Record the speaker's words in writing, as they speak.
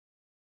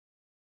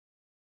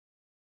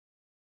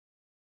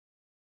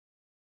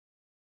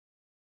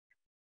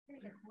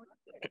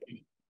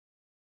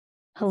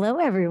Hello,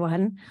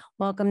 everyone.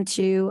 Welcome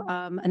to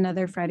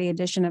another Friday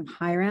edition of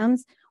High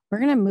Rounds. We're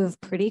going to move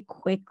pretty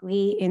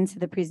quickly into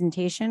the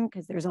presentation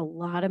because there's a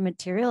lot of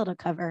material to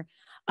cover.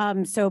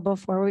 So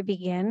before we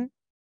begin,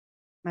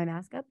 my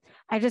mask up,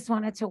 I just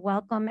wanted to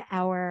welcome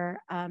our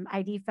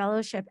ID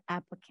fellowship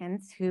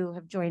applicants who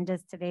have joined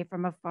us today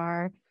from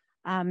afar.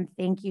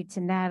 Thank you to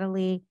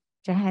Natalie,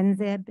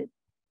 Jahenzib,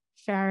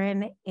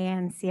 Sharon,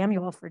 and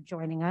Samuel for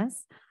joining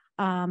us.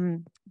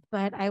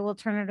 But I will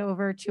turn it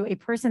over to a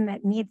person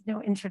that needs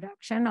no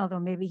introduction, although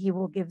maybe he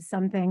will give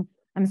something.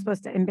 I'm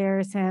supposed to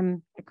embarrass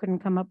him. I couldn't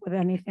come up with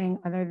anything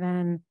other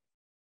than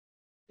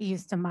he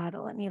used to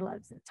model and he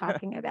loves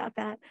talking about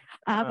that.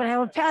 But I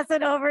will pass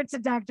it over to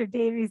Dr.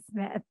 Davey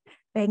Smith.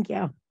 Thank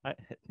you.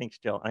 Thanks,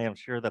 Jill. I am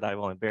sure that I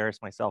will embarrass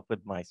myself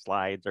with my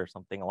slides or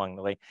something along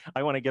the way.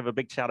 I want to give a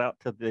big shout out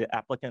to the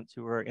applicants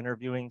who are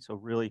interviewing. So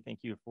really thank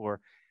you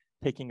for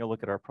taking a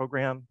look at our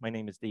program. My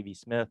name is Davey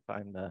Smith.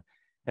 I'm the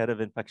head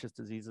of infectious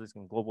diseases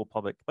and global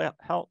public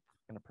health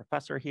and a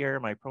professor here.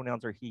 My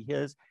pronouns are he,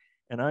 his,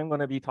 and I'm going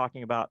to be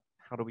talking about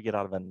how do we get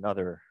out of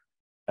another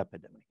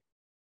epidemic.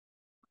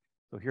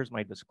 So here's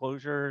my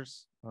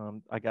disclosures.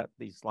 I got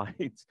these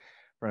slides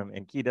from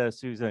Ankita,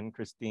 Susan,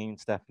 Christine,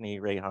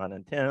 Stephanie, Rayhan,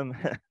 and Tim.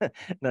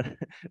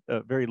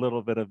 Very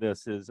little bit of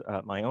this is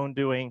my own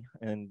doing,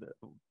 and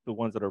the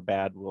ones that are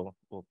bad,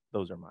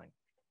 those are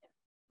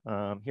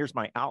mine. Here's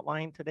my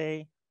outline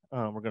today.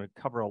 We're going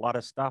to cover a lot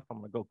of stuff. I'm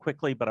going to go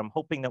quickly, but I'm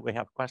hoping that we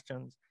have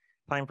questions,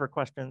 time for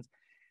questions.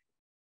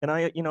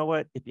 And you know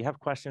what? If you have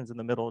questions in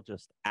the middle,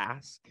 just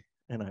ask,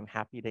 and I'm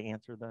happy to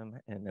answer them.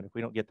 And then if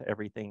we don't get to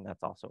everything,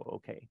 that's also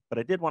okay. But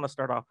I did want to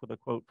start off with a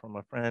quote from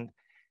a friend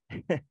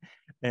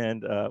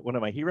and one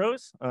of my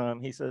heroes.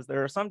 He says,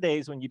 there are some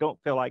days when you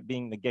don't feel like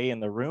being the gay in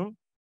the room,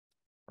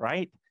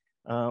 right?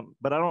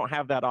 But I don't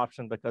have that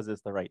option because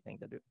it's the right thing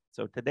to do.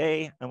 So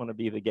today, I'm going to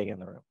be the gay in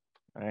the room,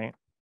 all right?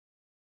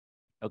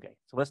 Okay,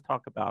 so let's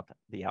talk about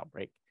the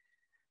outbreak.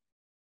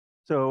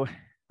 So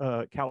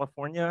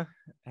California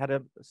had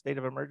a state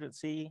of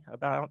emergency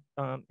about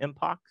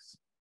Mpox,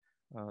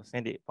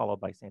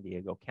 followed by San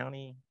Diego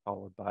County,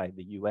 followed by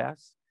the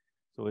US.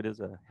 So it is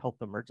a health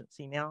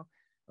emergency now.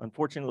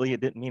 Unfortunately,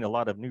 it didn't mean a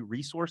lot of new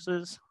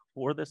resources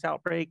for this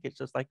outbreak. It's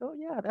just like, oh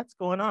yeah, that's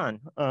going on.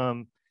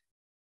 But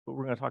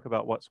we're going to talk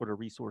about what sort of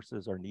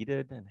resources are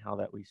needed and how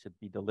that we should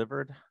be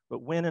delivered.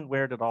 But when and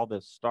where did all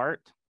this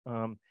start?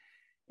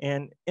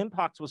 And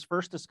Mpox was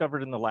first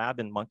discovered in the lab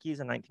in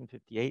monkeys in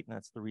 1958, and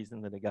that's the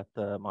reason that it got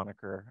the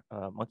moniker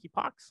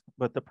monkeypox.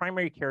 But the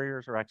primary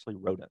carriers are actually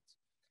rodents.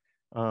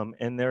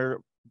 And they're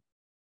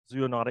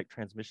zoonotic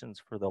transmissions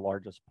for the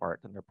largest part,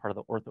 and they're part of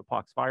the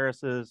orthopox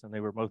viruses, and they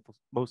were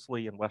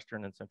mostly in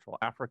Western and Central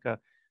Africa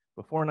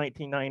before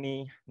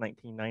 1990,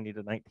 1990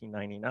 to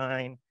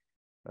 1999,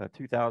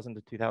 2000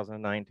 to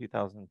 2009,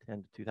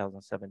 2010 to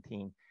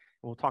 2017. And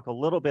we'll talk a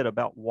little bit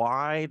about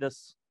why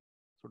this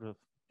sort of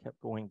kept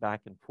going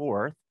back and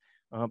forth,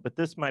 but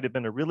this might have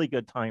been a really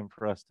good time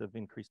for us to have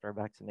increased our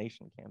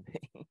vaccination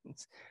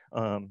campaigns.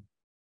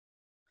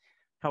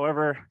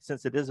 However,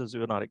 since it is a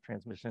zoonotic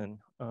transmission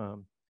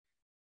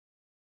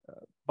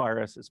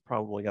virus, it's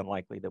probably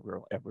unlikely that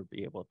we'll ever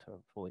be able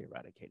to fully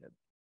eradicate it.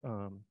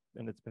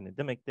 And it's been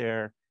endemic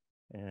there.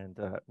 And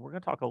we're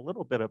going to talk a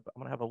little bit about, I'm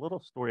going to have a little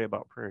story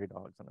about prairie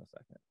dogs in a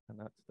second. And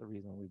that's the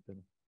reason we've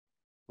been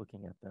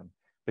looking at them.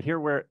 But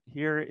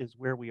here is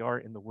where we are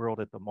in the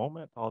world at the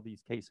moment. All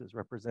these cases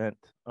represent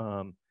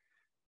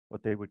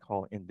what they would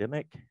call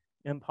endemic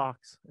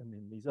Mpox. And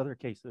then these other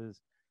cases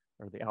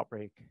are the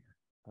outbreak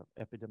of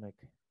epidemic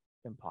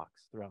Mpox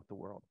throughout the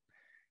world.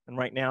 And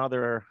right now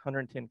there are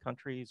 110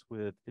 countries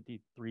with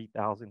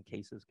 53,000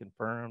 cases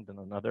confirmed and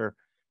another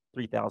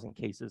 3,000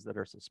 cases that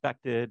are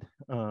suspected.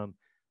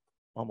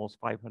 Almost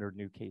 500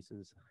 new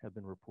cases have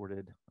been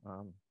reported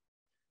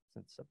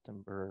since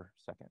September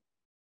 2nd.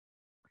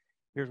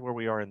 Here's where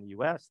we are in the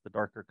US. The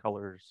darker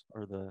colors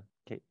are the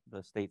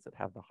states that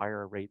have the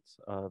higher rates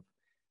of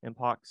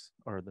Mpox,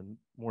 or the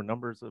more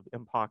numbers of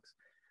Mpox.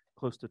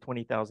 Close to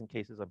 20,000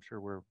 cases. I'm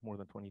sure we're more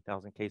than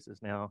 20,000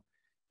 cases now,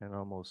 and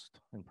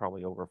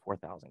probably over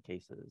 4,000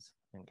 cases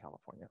in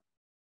California.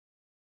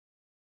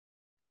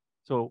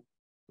 So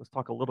let's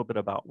talk a little bit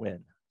about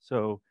when.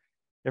 So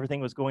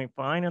everything was going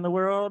fine in the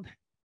world,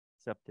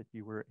 except if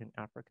you were in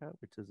Africa,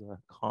 which is a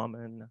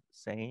common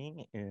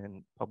saying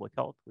in public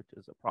health, which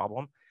is a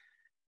problem.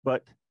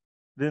 But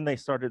then they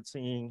started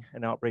seeing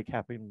an outbreak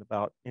happening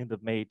about end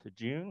of May to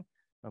June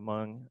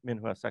among men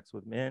who have sex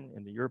with men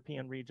in the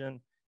European region.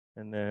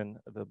 And then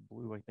the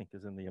blue, I think,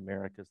 is in the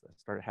Americas. That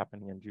started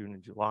happening in June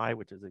and July,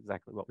 which is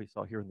exactly what we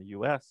saw here in the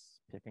US,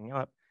 picking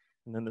up.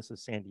 And then this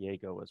is San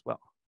Diego as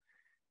well.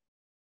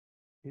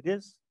 It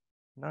is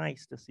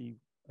nice to see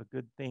a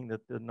good thing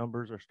that the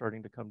numbers are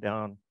starting to come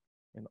down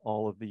in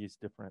all of these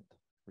different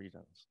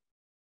regions,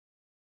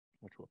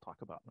 which we'll talk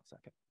about in a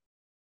second.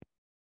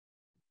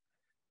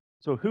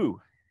 So who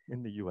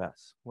in the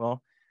US?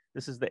 Well,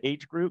 this is the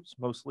age groups,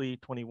 mostly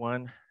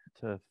 21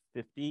 to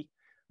 50,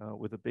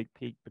 with a big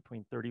peak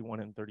between 31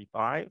 and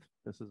 35.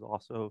 This is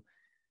also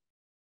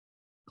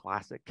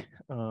classic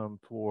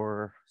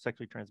for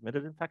sexually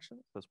transmitted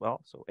infections as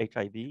well. So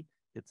HIV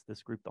hits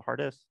this group the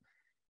hardest.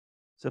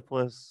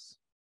 Syphilis,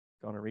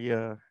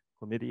 gonorrhea,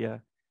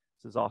 chlamydia.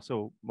 This is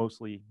also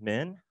mostly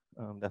men.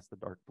 That's the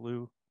dark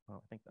blue. I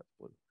think that's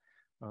blue.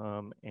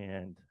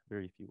 And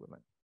very few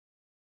women.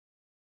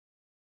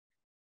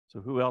 So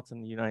who else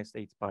in the United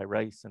States by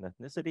race and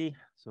ethnicity?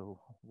 So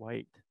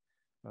white,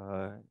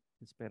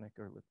 Hispanic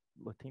or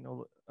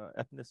Latino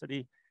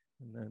ethnicity.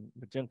 And then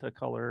magenta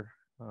color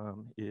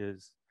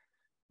is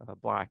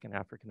Black and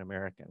African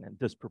American, and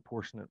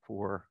disproportionate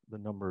for the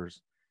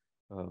numbers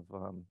of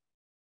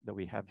that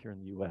we have here in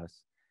the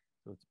US.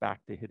 So it's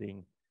back to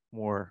hitting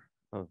more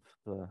of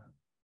the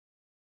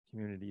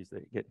communities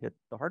that get hit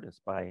the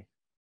hardest by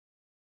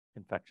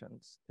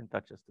infectious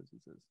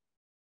diseases.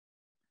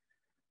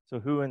 So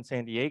who in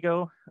San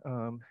Diego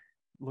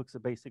looks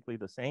basically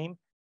the same.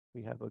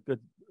 We have a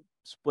good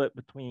split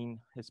between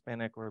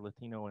Hispanic or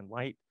Latino and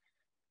white,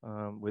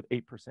 with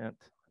 8%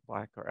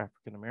 Black or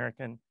African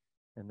American,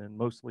 and then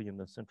mostly in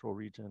the central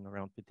region,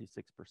 around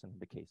 56% of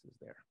the cases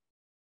there.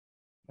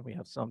 And we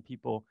have some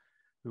people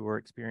who are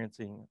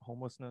experiencing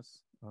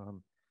homelessness,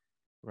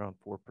 around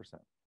 4%.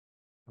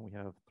 And we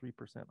have 3%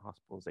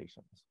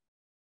 hospitalizations.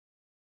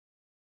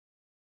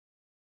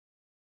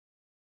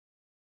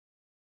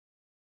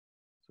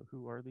 So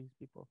who are these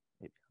people?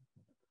 Maybe.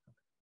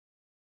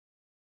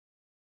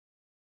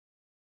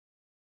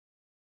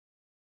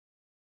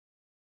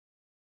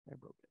 I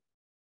broke it.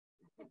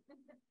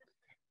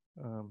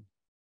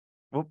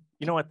 Well,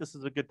 you know what? This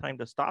is a good time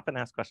to stop and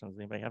ask questions.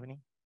 Anybody have any?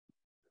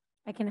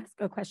 I can ask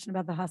a question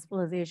about the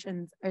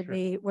hospitalizations.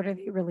 Sure. What are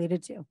they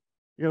related to?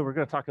 Yeah, we're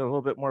going to talk a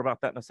little bit more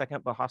about that in a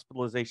second, but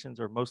hospitalizations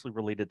are mostly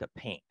related to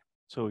pain.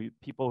 So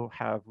people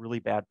have really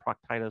bad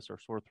proctitis or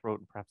sore throat,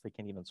 and perhaps they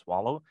can't even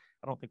swallow.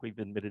 I don't think we've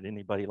admitted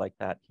anybody like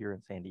that here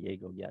in San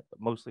Diego yet,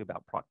 but mostly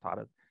about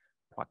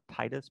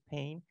proctitis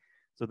pain.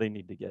 So they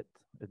need to get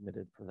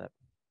admitted for that.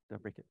 Did I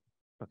break it?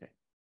 Okay.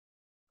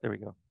 There we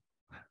go.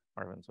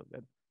 Marvin, so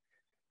good.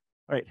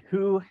 All right,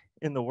 who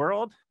in the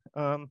world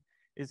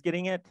is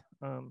getting it?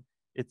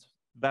 It's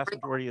vast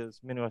majority is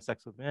men who have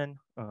sex with men,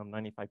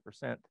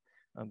 95%.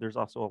 There's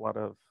also a lot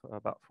of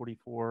about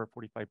 44,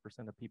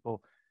 45% of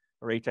people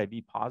are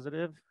HIV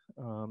positive.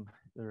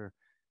 There are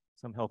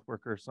some health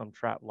workers,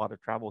 a lot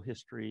of travel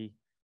history,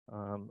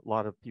 a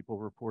lot of people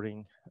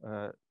reporting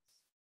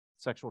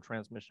sexual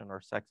transmission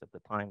or sex at the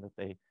time that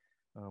they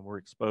were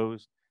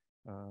exposed.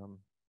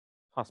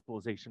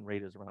 Hospitalization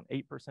rate is around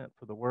 8%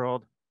 for the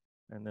world.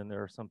 And then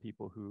there are some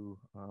people who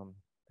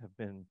have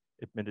been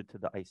admitted to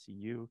the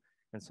ICU,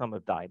 and some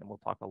have died. And we'll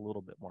talk a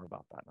little bit more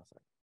about that in a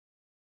second.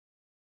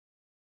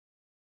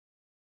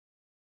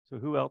 So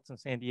who else in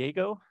San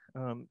Diego?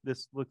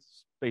 This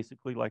looks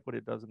basically like what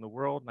it does in the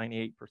world,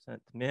 98%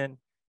 men,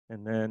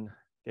 and then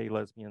gay,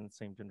 lesbian,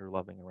 same gender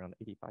loving around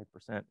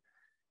 85%,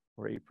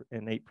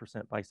 and 8%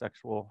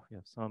 bisexual. You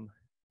have some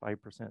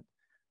 5%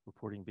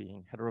 reporting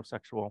being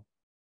heterosexual.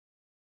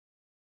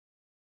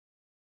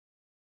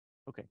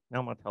 Okay, now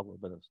I'm going to tell a little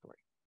bit of the story.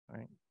 All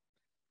right,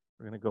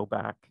 we're going to go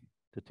back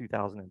to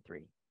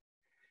 2003,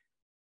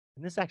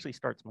 and this actually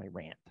starts my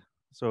rant.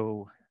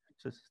 So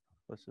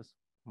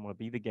I'm going to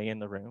be the gay in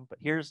the room, but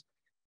here's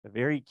a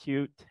very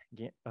cute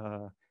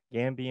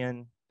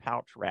Gambian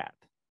pouch rat,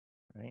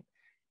 right?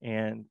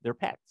 And they're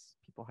pets.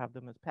 People have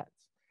them as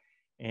pets.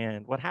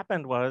 And what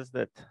happened was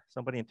that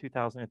somebody in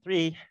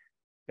 2003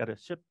 got a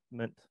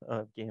shipment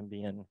of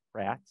Gambian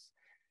rats.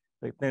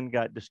 They then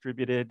got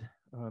distributed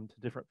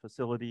to different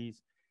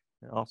facilities,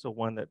 and also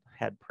one that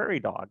had prairie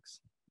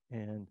dogs.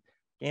 And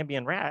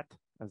Gambian rat,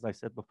 as I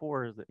said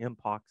before, is the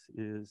Mpox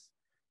is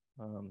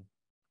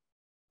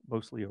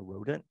mostly a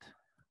rodent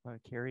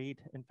carried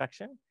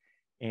infection,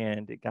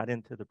 and it got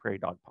into the prairie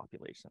dog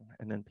population.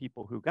 And then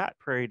people who got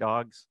prairie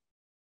dogs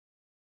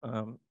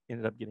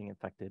ended up getting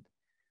infected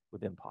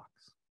with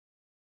Mpox.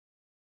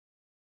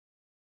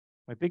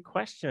 My big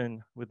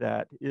question with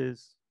that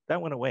is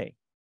that went away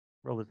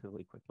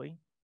relatively quickly.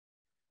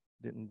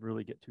 Didn't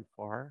really get too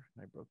far.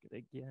 I broke it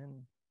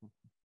again.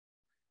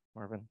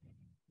 Marvin,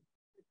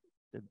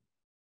 did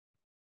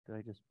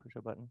I just push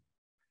a button?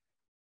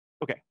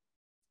 Okay.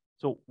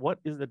 So what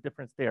is the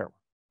difference there?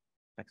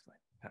 Next slide.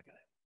 I got it.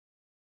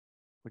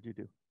 What'd you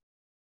do?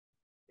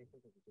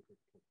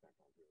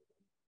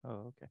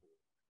 Oh, okay.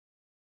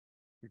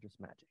 You're just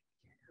magic.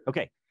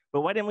 Okay,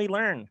 but why didn't we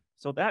learn?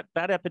 So that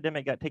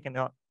epidemic got taken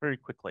out very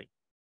quickly.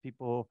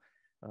 People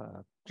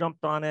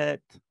jumped on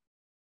it,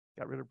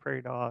 got rid of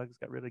prairie dogs,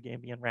 got rid of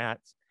Gambian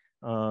rats,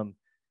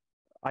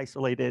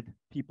 isolated.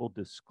 People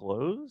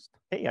disclosed,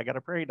 hey, I got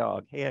a prairie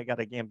dog. Hey, I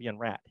got a Gambian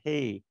rat.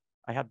 Hey,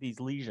 I have these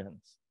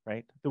lesions,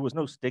 right? There was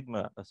no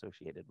stigma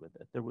associated with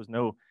it. There was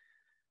no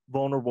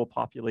vulnerable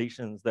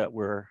populations that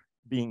were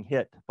being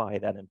hit by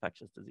that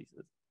infectious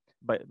diseases,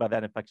 by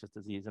that infectious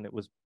disease, and it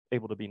was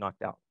able to be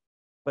knocked out.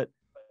 But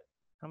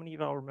how many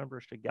of y'all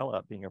remember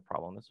Shigella being a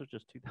problem? This was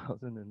just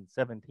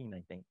 2017,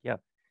 I think. Yeah,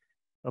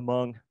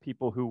 among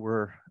people who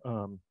were,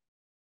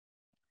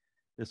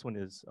 this one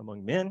is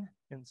among men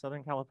in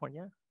Southern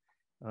California,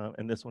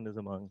 And this one is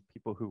among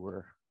people who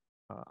were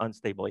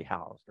unstably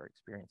housed or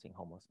experiencing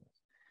homelessness.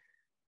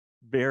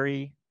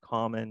 Very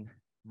common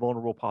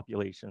vulnerable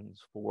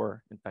populations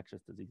for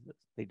infectious diseases.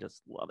 They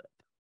just love it.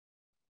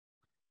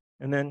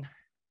 And then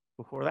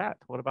before that,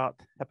 what about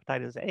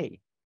hepatitis A?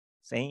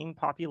 Same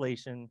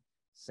population,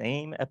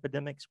 same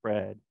epidemic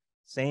spread,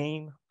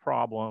 same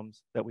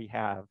problems that we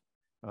have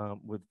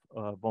with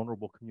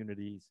vulnerable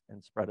communities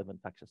and spread of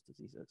infectious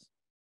diseases.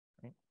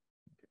 Right?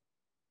 Okay.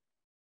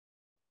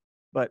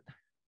 But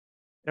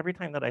every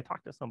time that I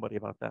talk to somebody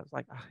about that, it's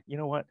like, you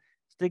know what?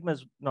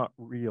 Stigma's not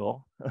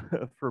real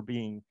for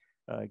being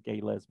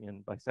gay,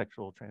 lesbian,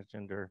 bisexual,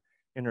 transgender,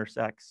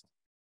 intersex.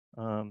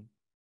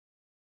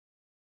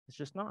 It's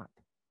just not.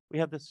 We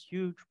have this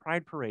huge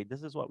pride parade.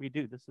 This is what we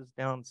do. This is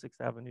down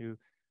 6th Avenue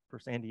for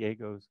San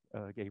Diego's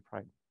gay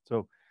pride.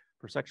 So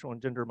for sexual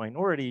and gender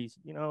minorities,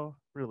 you know,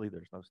 really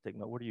there's no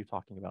stigma. What are you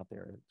talking about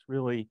there? It's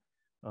really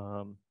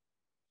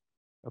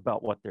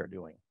about what they're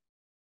doing.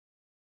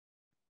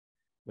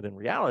 But in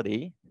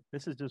reality,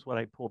 this is just what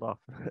I pulled off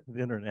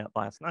the internet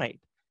last night.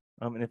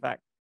 And in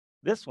fact,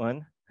 this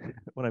one,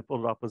 when I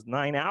pulled it off, was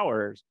 9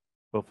 hours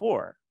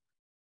before,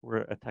 where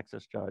a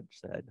Texas judge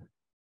said,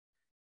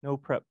 no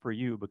PrEP for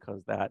you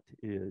because that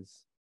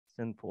is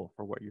sinful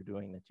for what you're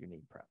doing, that you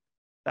need PrEP.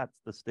 That's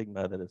the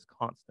stigma that is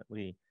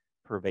constantly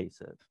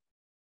pervasive,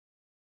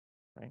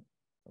 right?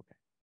 Okay.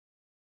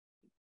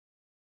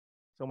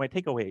 So my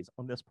takeaways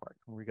on this part,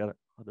 we got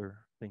other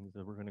things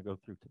that we're going to go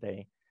through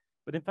today,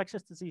 but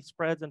infectious disease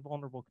spreads in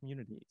vulnerable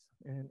communities,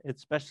 and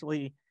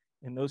especially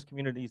in those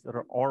communities that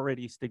are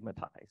already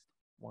stigmatized.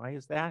 Why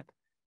is that?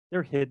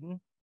 They're hidden.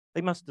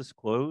 They must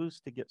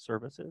disclose to get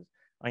services.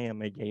 I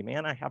am a gay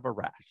man, I have a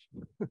rash.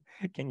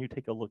 Can you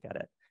take a look at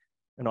it?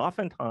 And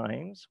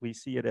oftentimes we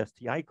see at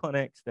STI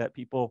clinics that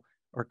people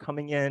are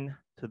coming in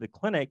to the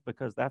clinic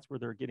because that's where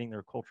they're getting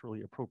their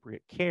culturally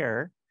appropriate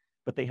care,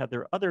 but they have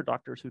their other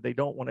doctors who they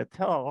don't want to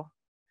tell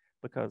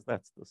because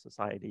that's the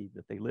society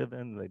that they live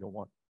in. They don't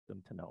want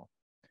them to know.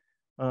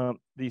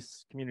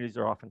 These communities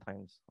are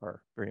oftentimes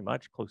very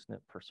much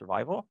close-knit for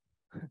survival.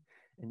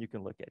 And you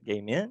can look at gay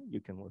men, you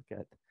can look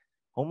at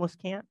homeless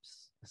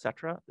camps,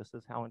 etc. This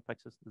is how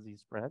infectious disease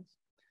spreads.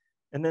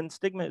 And then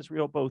stigma is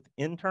real both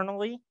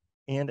internally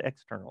and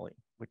externally.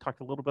 We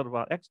talked a little bit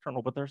about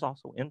external, but there's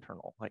also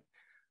internal. Like,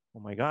 oh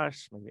my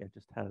gosh, maybe I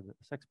just had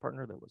a sex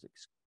partner that was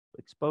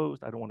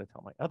exposed. I don't want to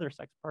tell my other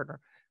sex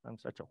partner. I'm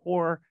such a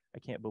whore. I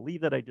can't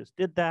believe that I just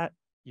did that.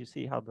 You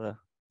see how the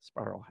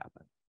spiral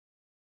happened.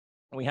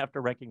 And we have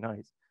to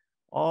recognize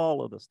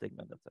all of the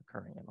stigma that's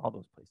occurring in all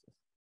those places.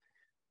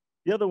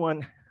 The other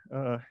one,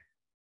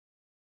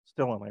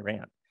 still on my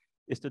rant,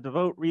 is to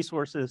devote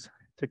resources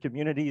to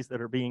communities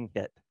that are being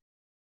hit.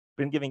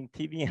 Been giving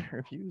TV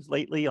interviews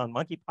lately on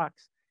monkeypox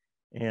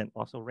and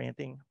also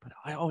ranting, but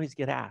I always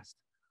get asked,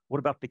 what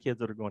about the kids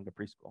that are going to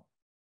preschool?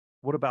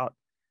 What about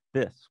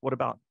this? What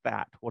about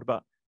that? What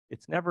about,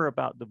 it's never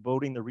about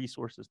devoting the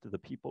resources to the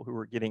people who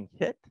are getting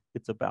hit.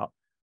 It's about,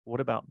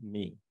 what about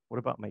me? What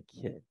about my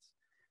kids?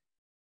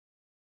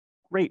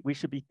 Great, we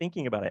should be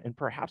thinking about it. And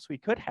perhaps we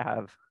could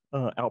have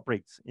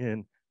outbreaks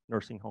in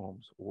nursing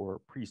homes or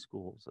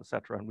preschools, et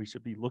cetera. And we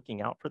should be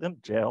looking out for them.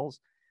 Jails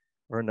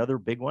are another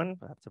big one.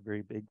 That's a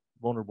very big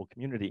vulnerable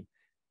community.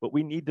 But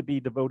we need to be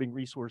devoting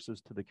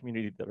resources to the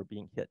community that are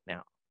being hit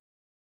now.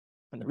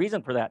 And the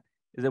reason for that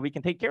is that we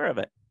can take care of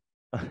it.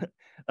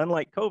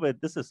 Unlike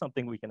COVID, this is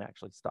something we can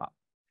actually stop.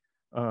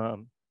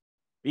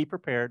 Be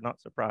prepared,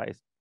 not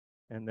surprised,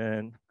 and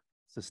then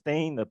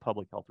sustain the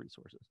public health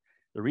resources.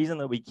 The reason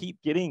that we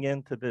keep getting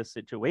into this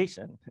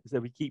situation is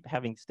that we keep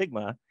having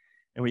stigma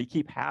and we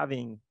keep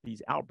having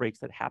these outbreaks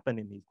that happen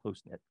in these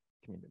close-knit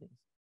communities.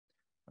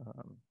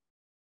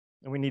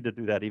 And we need to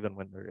do that even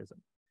when there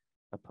isn't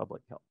a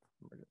public health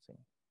emergency.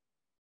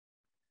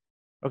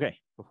 Okay,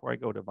 before I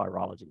go to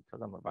virology,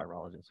 because I'm a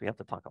virologist, we have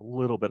to talk a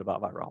little bit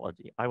about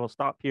virology. I will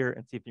stop here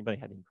and see if anybody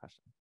had any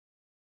questions.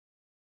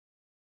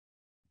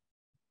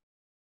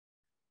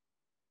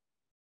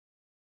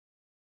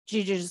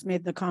 Gigi just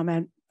made the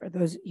comment for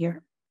those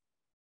here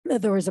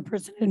that there was a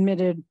person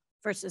admitted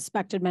for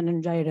suspected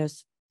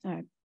meningitis.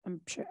 I'm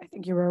sure, I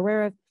think you were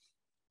aware of,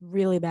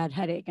 really bad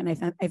headache. And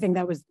I think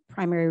that was the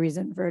primary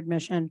reason for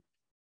admission,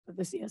 but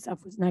the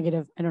CSF was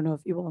negative. I don't know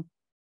if you will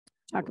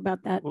talk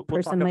about that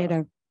person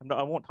later. No,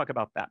 I won't talk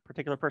about that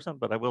particular person,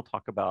 but I will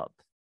talk about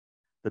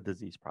the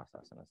disease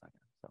process in a second.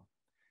 So,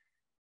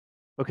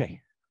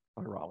 okay,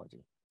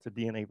 virology. It's a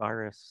DNA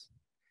virus,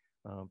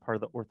 part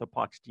of the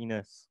orthopox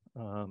genus,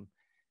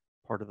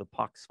 part of the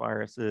pox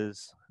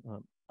viruses,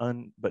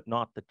 but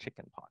not the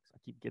chicken pox. I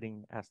keep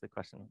getting asked the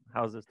question,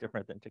 how is this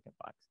different than chicken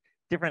pox?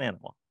 Different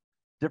animal,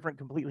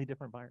 completely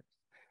different virus.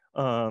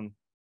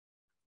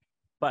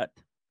 But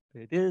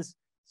it is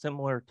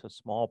similar to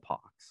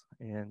smallpox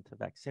and to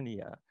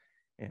vaccinia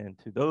and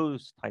to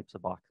those types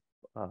of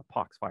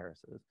pox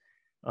viruses.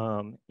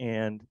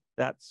 And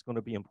that's going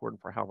to be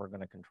important for how we're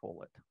going to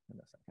control it in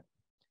a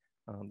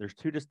second. There's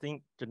two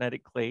distinct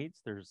genetic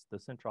clades. There's the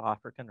Central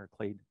African or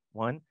clade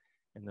 1,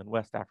 and then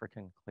West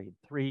African clade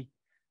 3.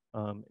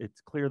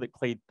 It's clear that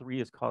clade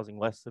 3 is causing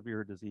less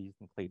severe disease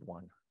than clade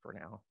 1 for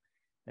now,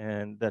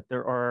 and that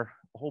there are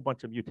a whole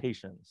bunch of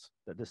mutations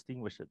that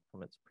distinguish it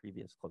from its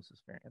previous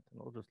closest variant.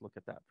 And we'll just look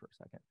at that for a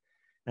second.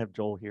 I have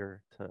Joel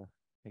here to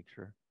make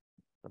sure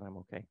that I'm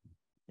okay.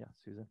 Yeah,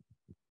 Susan.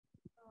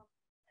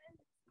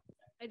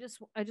 I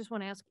just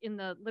want to ask, in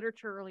the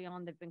literature early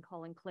on, they've been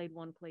calling clade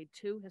 1 clade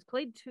 2. Has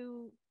clade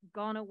 2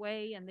 gone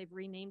away and they've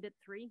renamed it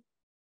 3?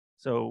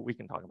 So we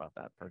can talk about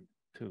that for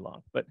too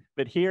long. But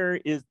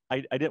here is,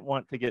 I didn't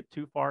want to get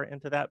too far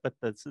into that, but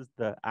this is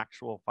the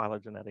actual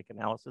phylogenetic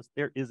analysis.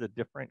 There is a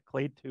different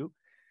clade 2,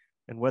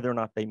 and whether or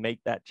not they make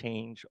that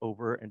change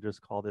over and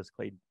just call this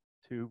clade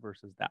 2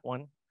 versus that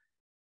one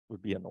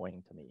would be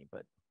annoying to me,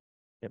 but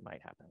it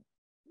might happen.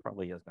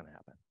 Probably is going to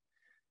happen.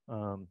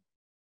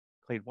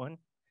 Clade 1,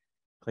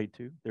 clade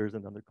 2, there's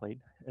another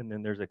clade, and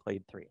then there's a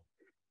clade 3.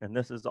 And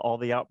this is all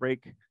the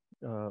outbreak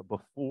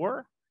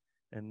before,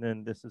 and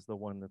then this is the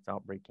one that's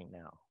outbreaking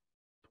now,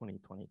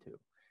 2022.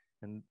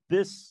 And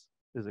this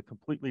is a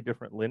completely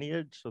different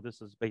lineage. So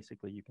this is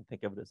basically, you can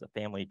think of it as a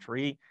family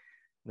tree.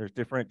 There's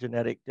different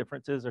genetic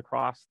differences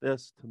across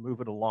this to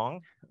move it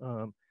along.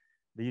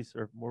 These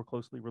are more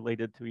closely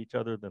related to each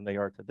other than they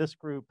are to this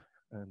group.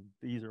 And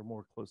these are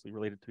more closely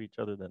related to each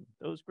other than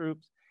those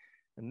groups.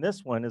 And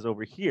this one is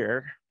over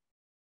here,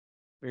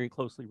 very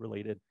closely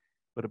related,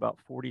 but about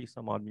 40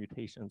 some odd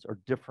mutations are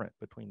different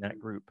between that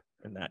group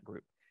and that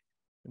group.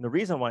 And the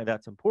reason why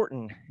that's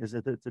important is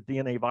that it's a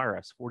DNA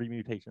virus. 40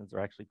 mutations are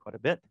actually quite a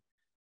bit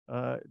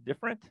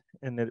different,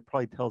 and that it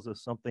probably tells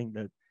us something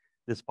that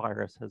this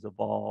virus has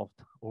evolved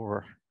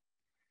or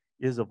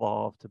is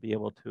evolved to be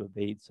able to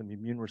evade some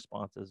immune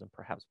responses and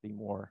perhaps be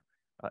more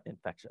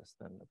infectious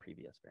than the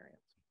previous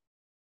variants.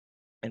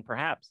 And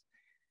perhaps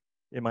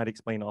it might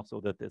explain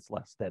also that it's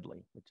less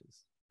deadly, which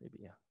is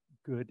maybe a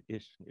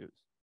good-ish news.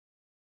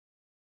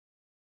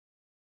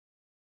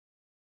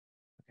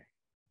 Okay.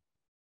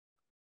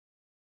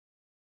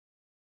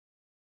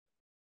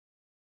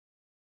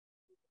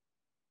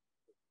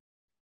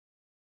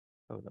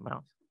 Oh, the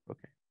mouse.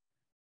 Okay.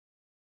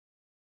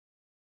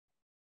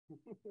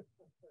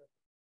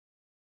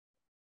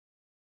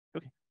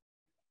 Okay.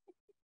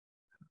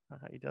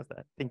 He does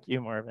that. Thank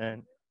you,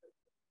 Marvin.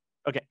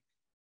 Okay.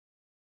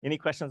 Any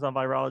questions on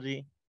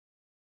virology?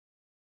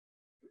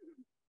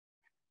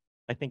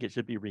 I think it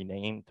should be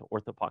renamed to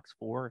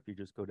orthopox-4. If you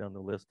just go down the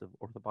list of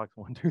orthopox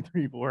 1, 2,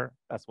 3, 4,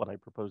 that's what I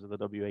propose to the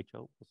WHO.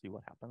 We'll see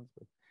what happens.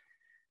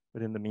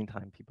 But in the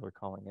meantime, people are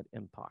calling it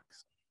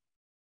mpox.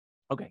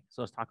 Okay,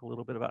 so let's talk a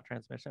little bit about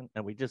transmission,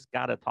 and we just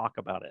got to talk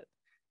about it.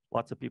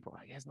 Lots of people are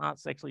like, it's not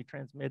sexually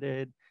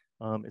transmitted.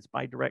 It's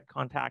by direct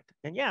contact.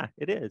 And yeah,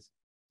 it is.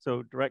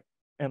 So direct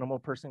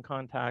animal-person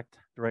contact,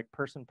 direct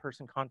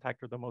person-person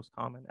contact are the most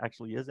common,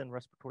 actually is in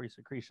respiratory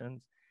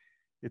secretions.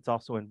 It's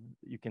also in,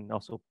 you can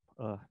also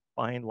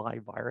find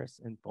live virus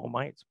in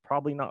fomites,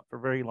 probably not for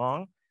very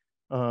long,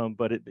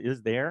 but it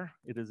is there.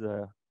 It is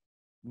a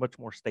much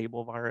more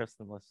stable virus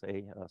than, let's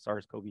say,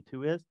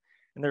 SARS-CoV-2 is.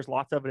 And there's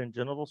lots of it in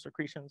genital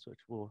secretions, which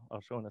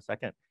I'll show in a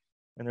second.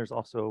 And there's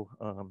also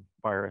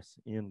virus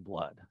in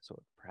blood, so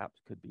it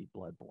perhaps could be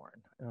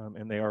bloodborne.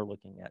 And they are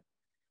looking at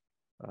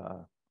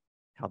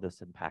how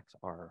this impacts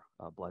our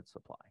blood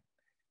supply.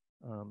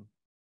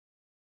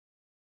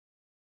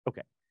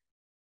 Okay.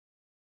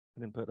 I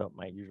didn't put up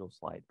my usual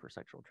slide for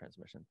sexual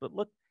transmission. But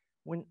look,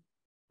 when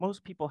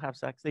most people have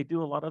sex, they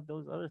do a lot of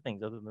those other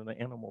things other than the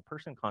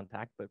animal-person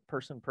contact, but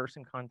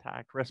person-person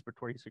contact,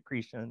 respiratory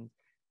secretions,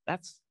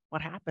 that's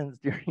what happens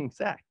during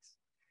sex.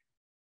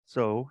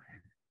 So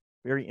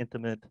very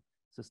intimate,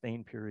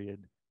 sustained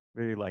period,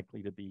 very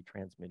likely to be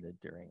transmitted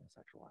during a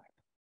sexual act.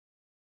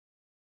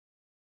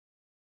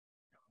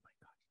 Oh my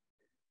gosh.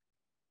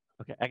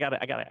 Okay, I got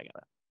it.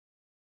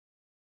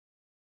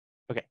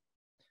 Okay,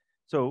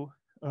 so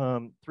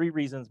 3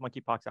 reasons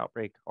monkeypox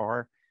outbreak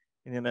are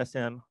in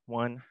MSM.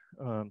 1,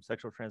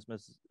 sexual transmission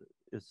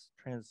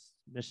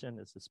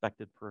is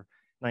suspected for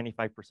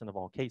 95% of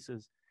all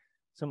cases.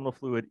 Seminal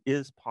fluid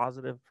is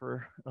positive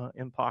for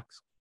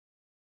mpox,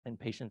 and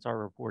patients are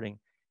reporting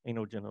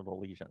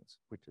anogenital lesions,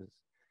 which is,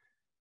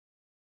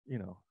 you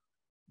know,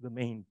 the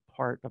main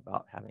part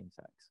about having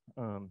sex.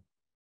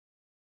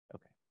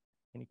 Okay,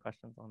 any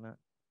questions on that?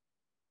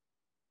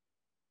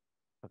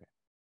 Okay,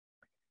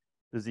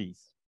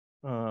 disease.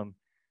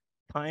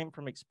 Time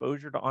from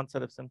exposure to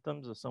onset of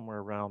symptoms is somewhere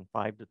around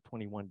 5 to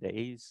 21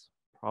 days.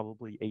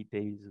 Probably 8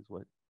 days is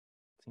what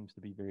seems to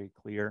be very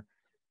clear.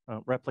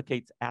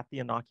 Replicates at the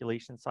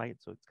inoculation site,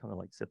 so it's kind of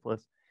like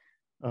syphilis,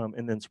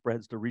 and then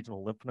spreads to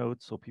regional lymph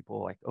nodes. So people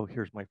are like, oh,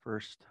 here's my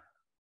first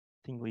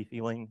tingly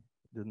feeling.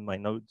 Then my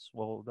nodes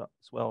swell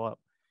up.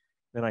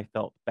 Then I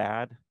felt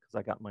bad because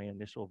I got my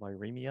initial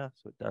viremia.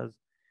 So it does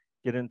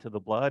get into the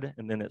blood,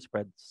 and then it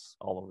spreads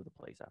all over the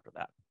place after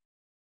that.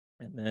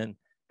 And then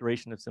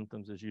duration of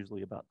symptoms is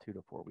usually about 2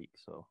 to 4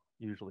 weeks. So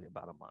usually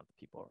about a month,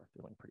 people are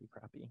feeling pretty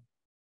crappy.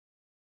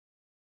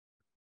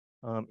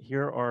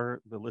 Here are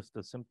the list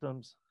of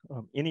symptoms.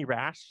 Any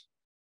rash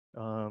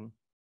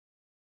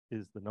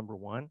is the number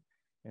 1.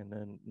 And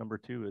then number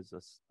 2 is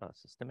a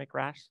systemic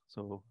rash.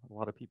 So a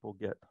lot of people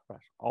get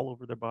rash all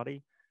over their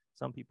body.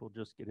 Some people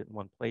just get it in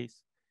one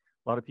place.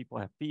 A lot of people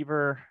have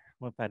fever,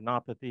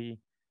 lymphadenopathy,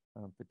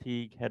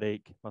 fatigue,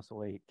 headache,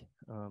 muscle ache.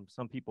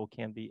 Some people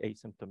can be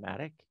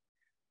asymptomatic,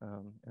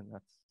 and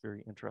that's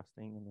very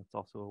interesting. And it's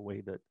also a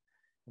way that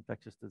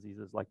infectious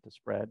diseases like to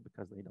spread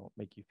because they don't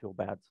make you feel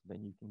bad, so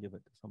then you can give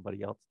it to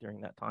somebody else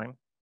during that time.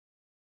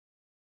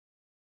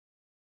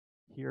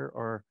 Here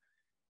are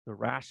the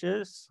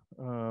rashes,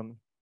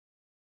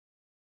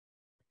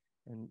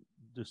 and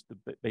just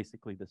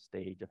basically the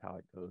stage of how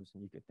it goes.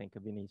 And you could think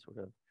of any sort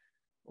of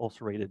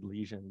ulcerated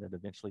lesion that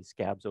eventually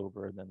scabs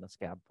over and then the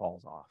scab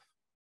falls off.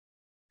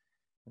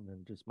 And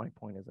then just my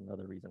point is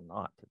another reason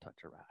not to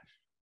touch a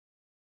rash.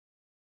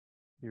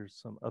 Here's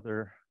some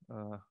other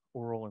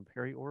oral and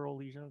perioral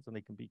lesions, and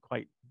they can be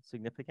quite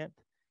significant.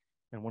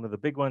 And one of the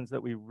big ones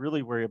that we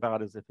really worry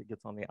about is if it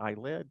gets on the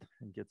eyelid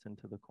and gets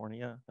into the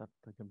cornea, that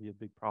can be a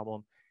big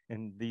problem.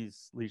 And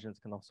these lesions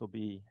can also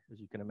be, as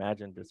you can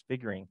imagine,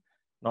 disfiguring,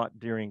 not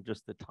during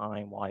just the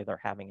time while they're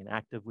having an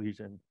active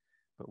lesion,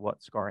 but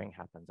what scarring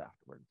happens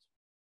afterwards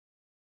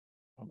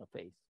on the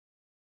face.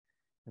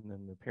 And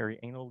then the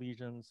perianal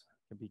lesions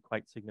can be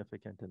quite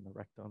significant in the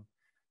rectum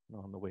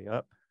and on the way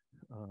up.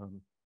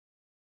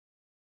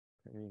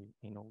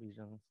 Perianal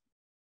lesions.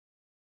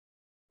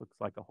 Looks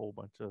like a whole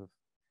bunch of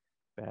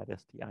bad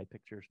STI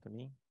pictures to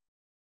me.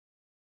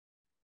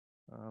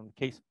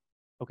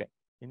 Okay,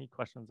 any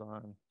questions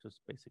on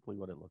just basically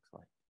what it looks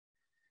like?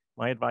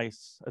 My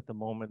advice at the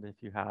moment, if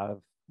you have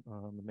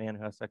a man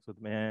who has sex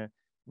with men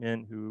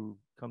who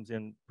comes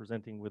in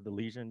presenting with the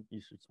lesion,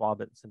 you should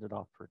swab it and send it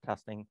off for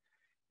testing.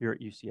 Here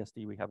at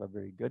UCSD, we have a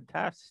very good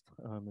test,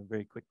 a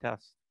very quick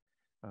test.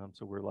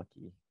 So we're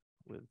lucky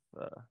with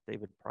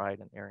David Pride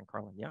and Aaron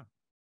Carlin. Yeah.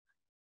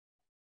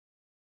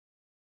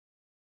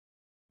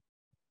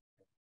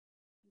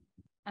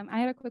 I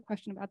had a quick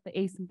question about the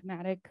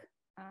asymptomatic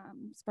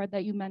spread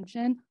that you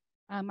mentioned.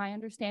 My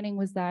understanding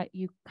was that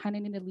you kind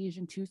of need a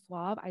lesion to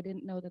swab. I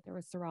didn't know that there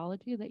was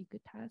serology that you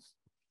could test.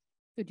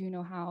 So do you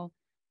know how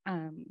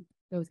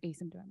those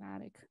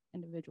asymptomatic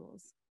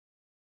individuals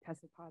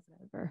tested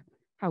positive, or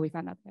how we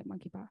found out they had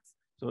monkeypox?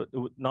 So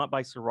not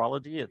by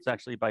serology, it's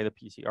actually by the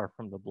PCR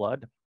from the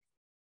blood.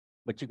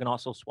 But you can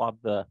also swab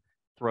the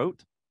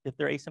throat if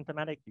they're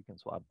asymptomatic. You can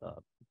swab the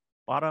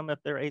bottom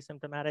if they're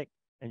asymptomatic,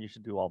 and you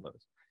should do all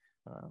those.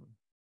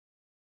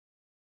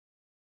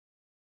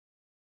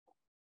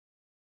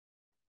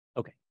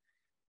 Okay.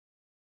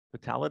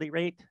 Fatality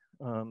rate.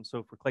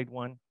 So for clade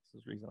 1, this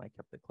is the reason I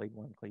kept it clade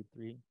 1, clade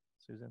 3,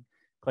 Susan.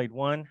 Clade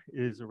 1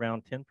 is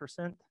around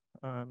 10%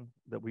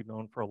 that we've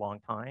known for a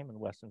long time in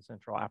West and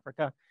Central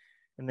Africa.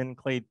 And then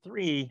clade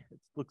 3, it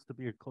looks to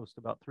be close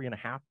to about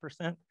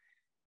 3.5%.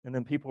 And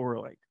then people were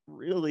like,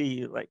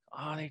 really like,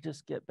 oh, they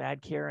just get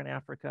bad care in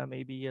Africa.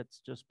 Maybe it's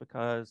just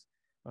because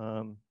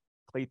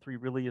clade 3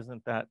 really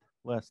isn't that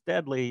less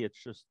deadly.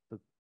 It's just the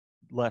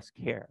less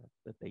care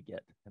that they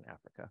get in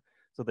Africa.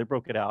 So they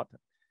broke it out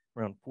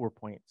around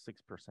 4.6%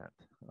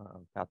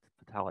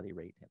 fatality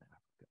rate in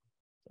Africa.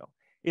 So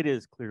it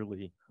is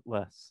clearly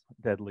less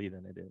deadly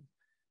than it is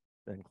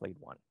than clade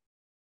 1.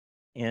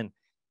 And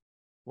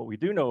what we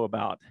do know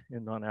about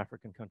in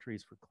non-African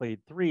countries for clade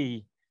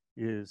 3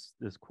 is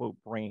this, quote,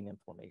 brain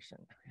inflammation,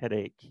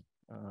 headache.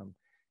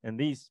 And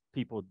these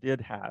people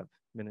did have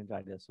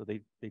meningitis, so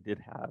they did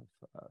have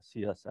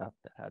CSF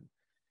that had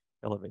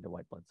elevated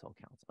white blood cell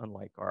counts,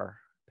 unlike our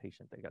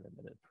patient that got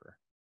admitted for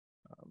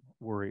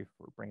worry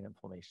for brain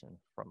inflammation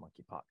from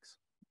monkeypox.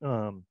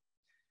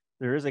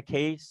 There is a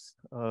case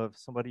of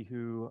somebody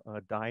who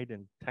died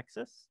in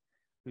Texas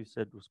who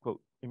said was,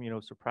 quote,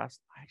 immunosuppressed.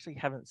 I actually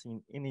haven't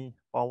seen any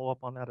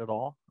follow-up on that at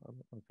all. I don't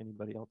know if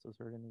anybody else has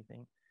heard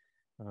anything.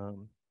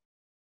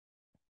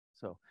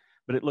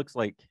 But it looks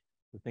like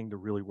the thing to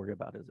really worry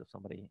about is if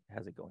somebody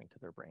has it going to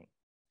their brain.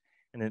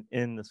 And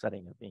in the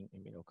setting of being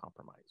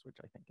immunocompromised, which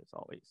I think is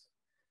always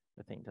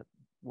the thing to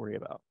worry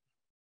about.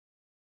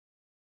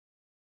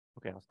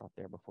 Okay, I'll stop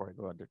there before I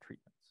go into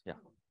treatments. Yeah.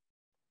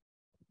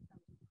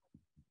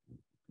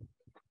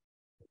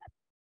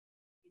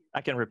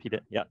 I can repeat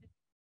it, yeah.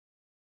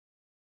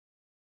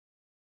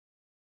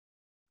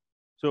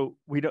 So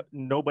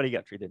nobody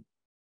got treated.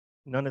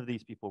 None of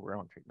these people were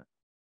on treatment.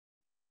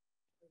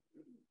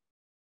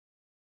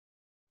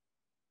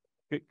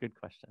 Good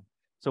question.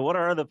 So what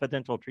are the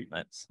potential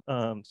treatments?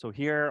 So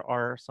here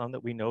are some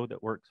that we know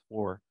that works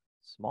for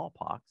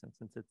smallpox, and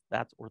since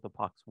that's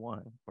orthopox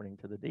 1, according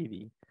to the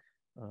Davey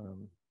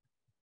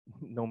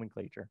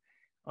nomenclature.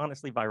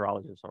 Honestly,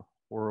 virologists are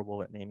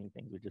horrible at naming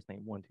things. We just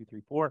name 1, 2,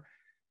 3, 4.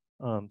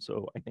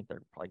 So I think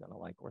they're probably going to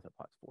like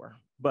orthopox 4.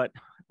 But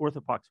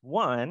orthopox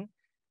 1,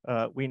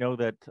 we know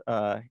that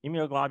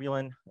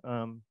immunoglobulin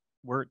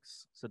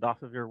works,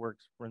 cidofovir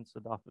works,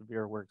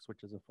 rincidofovir works,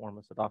 which is a form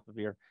of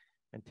cidofovir,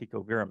 and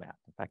tecovirimat.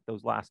 In fact,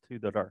 those last 2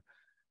 that are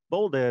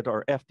bolded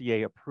are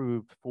FDA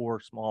approved for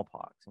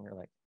smallpox. And you're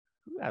like,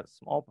 who has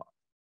smallpox?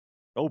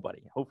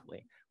 Nobody,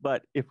 hopefully.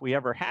 But if we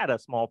ever had a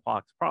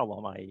smallpox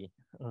problem, i.e.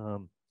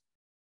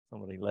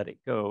 somebody let it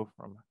go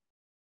from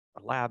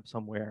a lab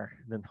somewhere,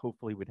 then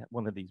hopefully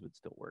one of these would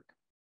still work.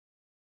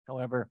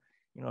 However,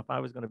 if I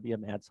was going to be a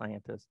mad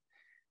scientist,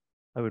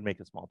 I would make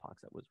a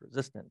smallpox that was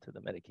resistant to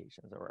the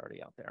medications that were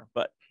already out there.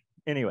 But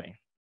anyway,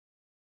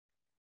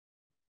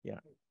 yeah.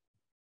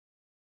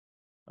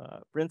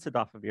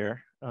 Brincidofovir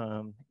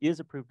is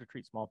approved to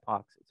treat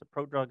smallpox. It's a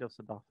prodrug of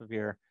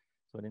cidofovir,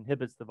 so it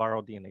inhibits the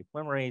viral DNA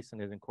polymerase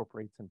and it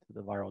incorporates into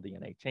the viral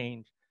DNA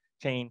chain.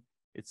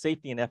 Its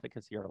safety and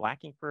efficacy are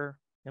lacking for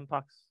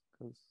mpox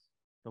because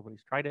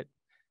nobody's tried it.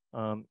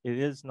 It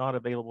is not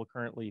available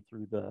currently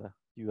through the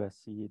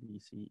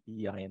USCDC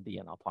EIND,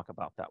 and I'll talk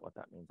about that, what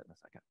that means in a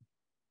second.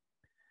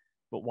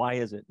 But why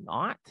is it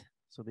not?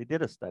 So they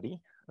did a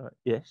study,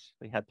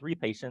 They had 3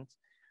 patients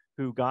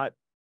who got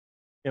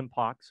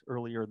mpox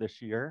earlier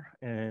this year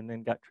and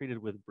then got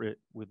treated with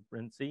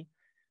Brincy.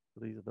 So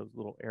these are those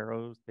little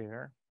arrows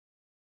there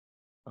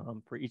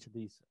for each of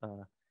these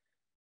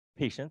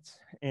patients.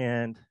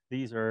 And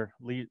these are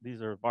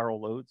viral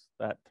loads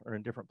that are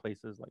in different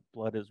places, like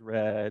blood is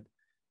red,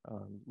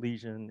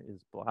 lesion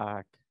is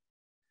black,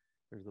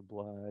 there's the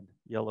blood,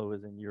 yellow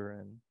is in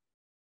urine.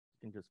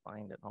 You can just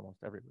find it almost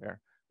everywhere.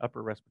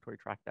 Upper respiratory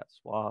tract, that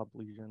swab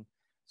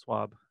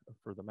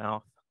for the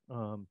mouth.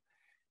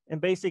 And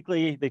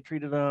basically, they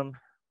treated them.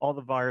 All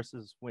the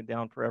viruses went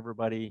down for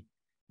everybody.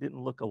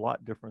 Didn't look a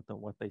lot different than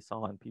what they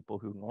saw in people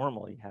who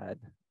normally had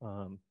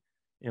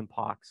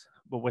mpox.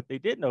 But what they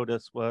did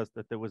notice was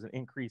that there was an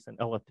increase in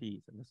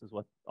LFTs. And this is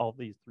what all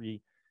these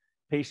 3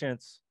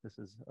 patients, this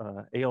is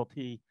ALT,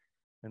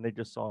 and they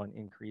just saw an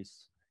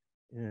increase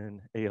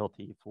in ALT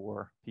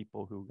for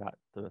people who got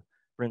the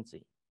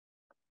Brincy.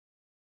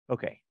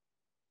 Okay,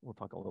 we'll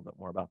talk a little bit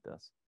more about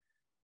this.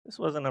 This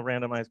wasn't a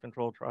randomized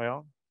controlled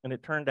trial. And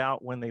it turned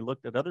out when they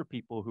looked at other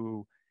people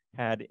who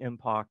had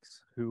mpox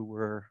who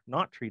were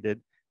not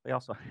treated, they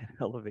also had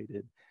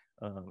elevated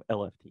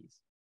LFTs.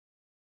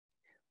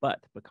 But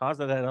because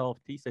of that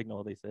LFT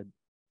signal, they said,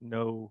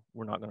 no,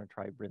 we're not going to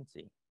try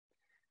Brincy.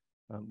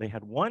 They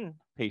had one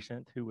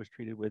patient who was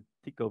treated with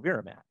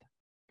tecovirimat.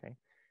 Okay,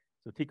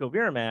 so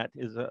tecovirimat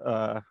is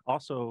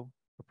also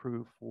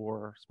approved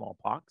for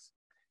smallpox.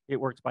 It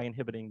works by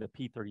inhibiting the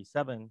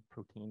P37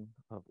 protein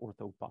of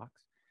orthopox.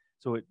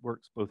 So it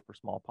works both for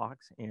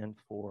smallpox and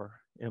for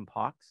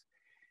mpox,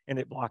 and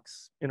it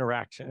blocks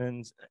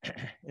interactions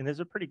and is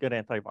a pretty good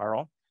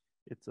antiviral.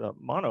 It's a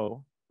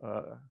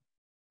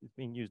it's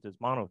being used as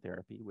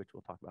monotherapy, which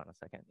we'll talk about in a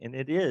second. And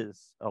it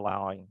is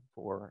allowing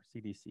for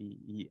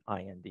CDC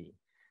EIND.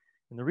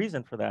 And the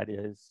reason for that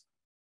is,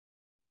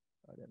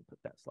 I didn't put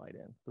that slide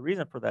in. The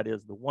reason for that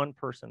is the one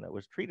person that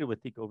was treated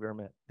with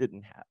tecovirimat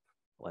didn't have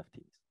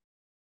LFTs,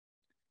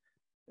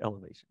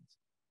 elevations.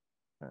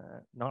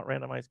 Not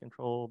randomized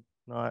controlled,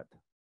 not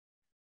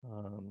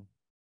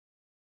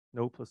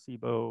no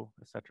placebo,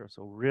 etc.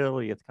 So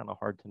really, it's kind of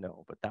hard to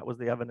know. But that was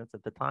the evidence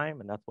at the time,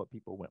 and that's what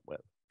people went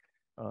with.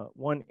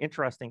 One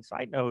interesting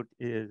side note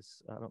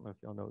is, I don't know if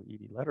y'all know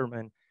Edie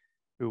Letterman,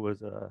 who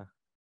was a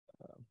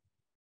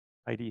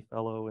ID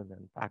fellow and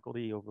then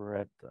faculty over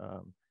at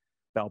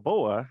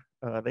Balboa.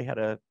 They had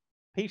a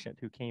patient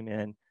who came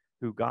in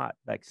who got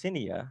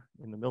vaccinia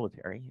in the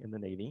military, in the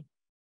Navy.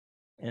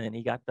 And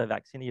he got the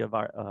vaccinia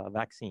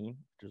vaccine,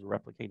 which is a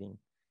replicating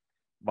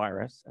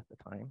virus at the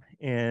time.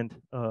 And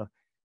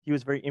he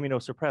was very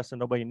immunosuppressed and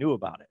nobody knew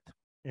about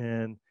it.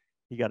 And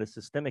he got a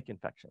systemic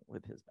infection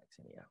with his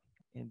vaccinia.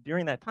 And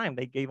during that time,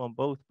 they gave him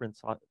both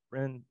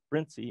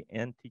Brincy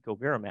and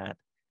tecovirimat,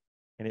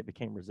 and it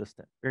became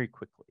resistant very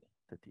quickly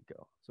to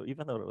teco. So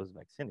even though it was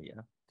vaccinia,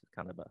 which is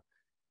kind of a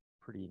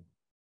pretty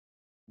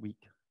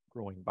weak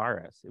growing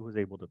virus, it was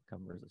able to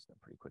become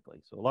resistant pretty quickly.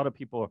 So a lot of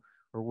people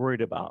are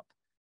worried about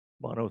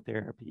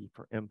monotherapy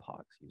for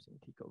mpox using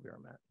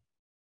tecovirimat.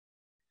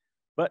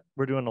 But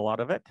we're doing a lot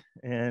of it.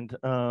 And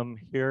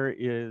here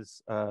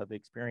is the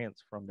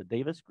experience from the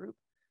Davis group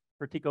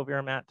for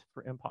tecovirimat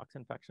for mpox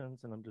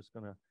infections. And I'm just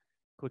going to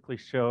quickly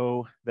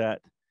show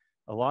that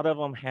a lot of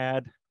them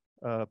had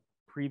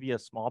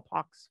previous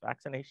smallpox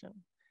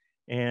vaccination.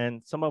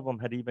 And some of them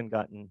had even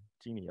gotten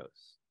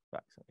Genios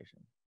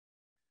vaccination.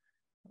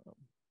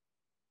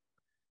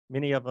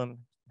 Many of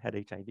them had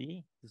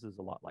HIV. This is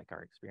a lot like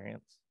our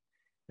experience.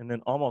 And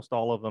then almost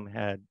all of them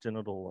had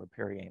genital or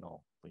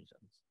perianal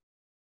lesions.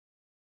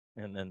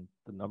 And then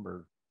the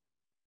number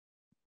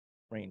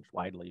ranged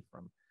widely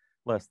from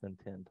less than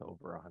 10 to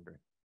over 100.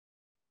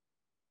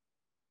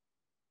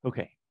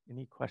 Okay,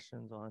 any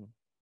questions on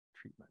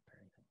treatment or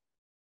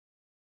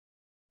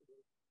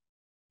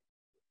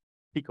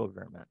anything?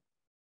 Tecovirimat.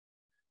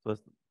 So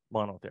it's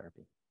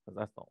monotherapy, because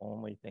that's the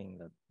only thing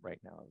that right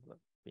now is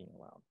being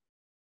allowed.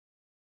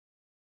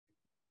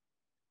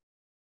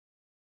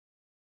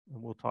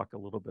 And we'll talk a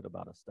little bit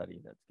about a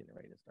study that's getting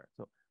ready to start.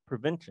 So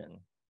prevention.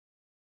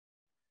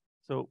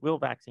 So will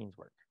vaccines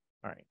work?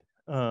 All right.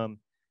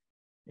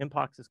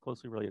 Mpox is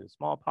closely related to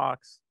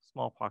smallpox.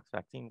 Smallpox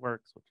vaccine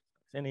works, which is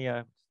vaccinia,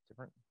 which is a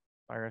different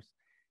virus.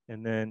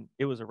 And then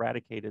it was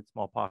eradicated,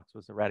 smallpox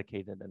was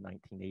eradicated in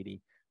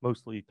 1980,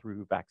 mostly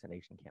through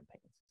vaccination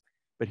campaigns.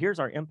 But here's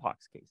our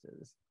mpox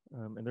cases,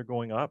 and they're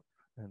going up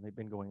and they've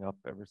been going up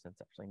ever since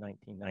actually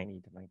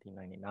 1990 to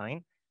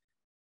 1999.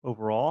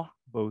 Overall,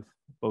 both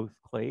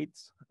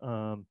clades.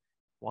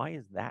 Why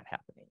is that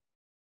happening?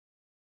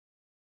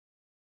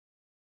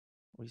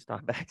 We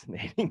stopped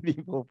vaccinating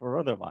people for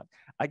other lots.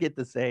 I get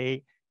to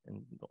say,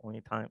 and the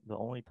only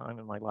time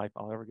in my life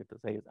I'll ever get to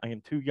say is I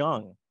am too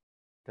young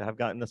to have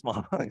gotten the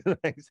smallpox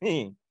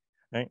vaccine,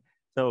 right?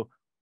 So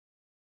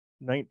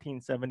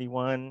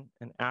 1971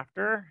 and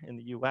after in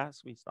the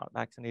US, we stopped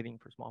vaccinating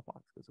for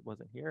smallpox because it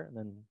wasn't here. And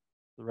then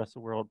the rest of the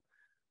world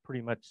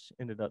pretty much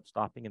ended up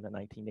stopping in the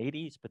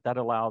 1980s. But that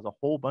allows a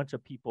whole bunch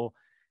of people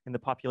in the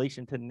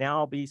population to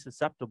now be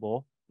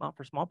susceptible, not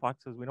for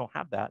smallpox because we don't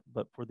have that,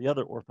 but for the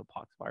other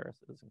orthopox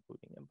viruses,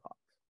 including mpox.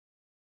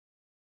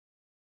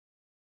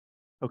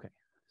 Okay,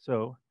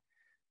 so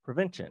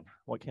prevention,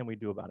 what can we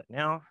do about it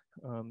now?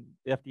 The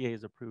FDA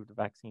has approved a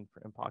vaccine for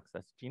mpox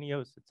that's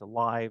Genios. It's a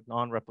live,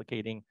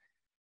 non-replicating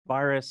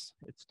virus.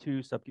 It's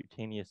 2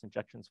 subcutaneous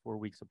injections 4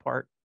 weeks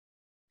apart.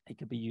 It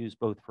can be used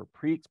both for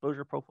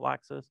pre-exposure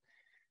prophylaxis.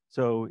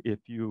 So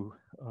if you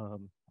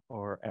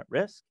are at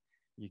risk,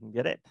 you can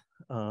get it.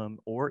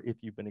 Or if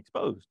you've been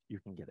exposed, you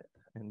can get it.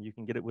 And you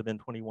can get it within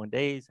 21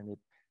 days, and it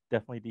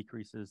definitely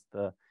decreases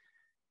the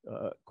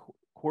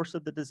course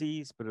of the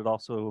disease, but it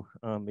also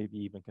maybe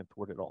even can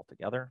thwart it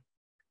altogether.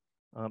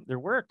 There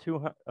were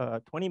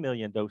 20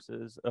 million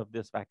doses of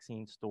this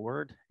vaccine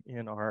stored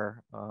in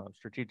our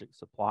strategic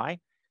supply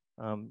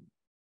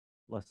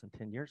less than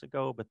 10 years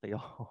ago, but they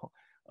all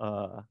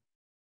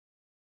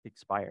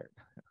expired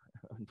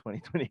in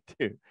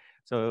 2022.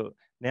 So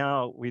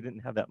now we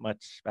didn't have that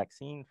much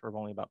vaccine for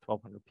only about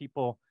 1,200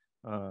 people,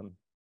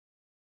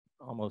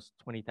 almost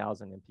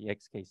 20,000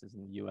 MPX cases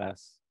in the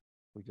US.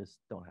 We just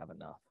don't have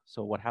enough.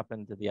 So what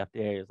happened to the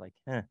FDA is like,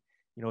 you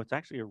know, it's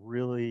actually a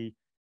really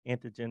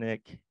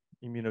antigenic,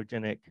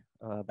 immunogenic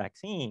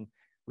vaccine.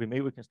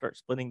 Maybe we can start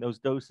splitting those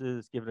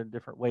doses, give it in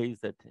different ways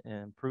that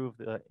improve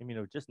the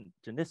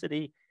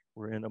immunogenicity.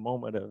 We're in a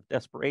moment of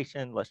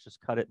desperation. Let's just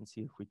cut it and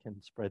see if we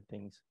can spread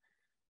things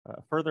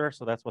further.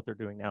 So that's what they're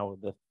doing now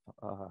with the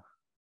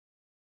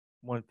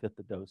 1/5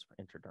 the dose for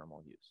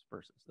intradermal use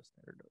versus the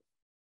standard dose.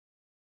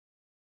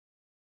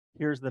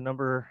 Here's the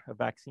number of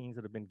vaccines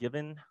that have been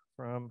given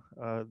from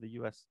the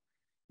US,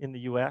 in the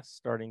US,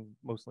 starting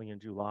mostly in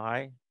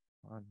July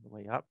on the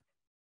way up.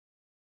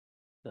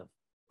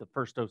 The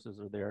first doses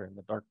are there in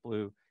the dark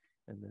blue,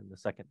 and then the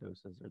second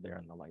doses are there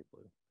in the light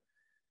blue.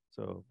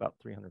 So about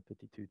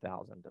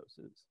 352,000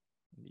 doses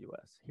in the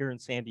US. Here in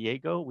San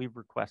Diego, we've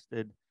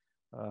requested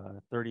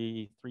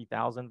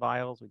 33,000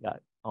 vials. We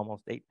got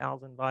almost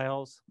 8,000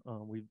 vials.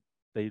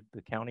 The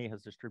county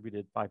has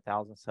distributed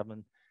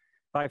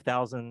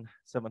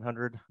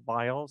 5,700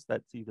 vials.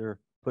 That's either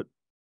put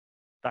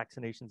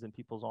vaccinations in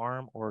people's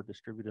arm or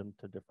distribute them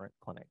to different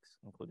clinics,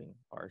 including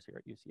ours here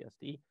at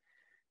UCSD.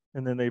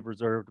 And then they've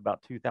reserved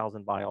about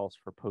 2,000 vials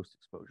for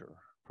post-exposure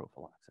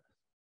prophylaxis.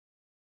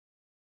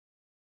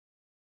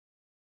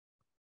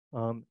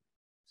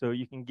 So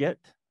you can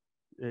get,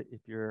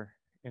 if you're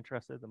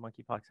interested, the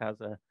monkeypox has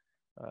a,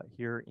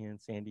 here in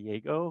San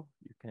Diego,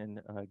 you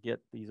can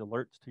get these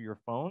alerts to your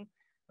phone,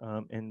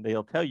 and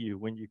they'll tell you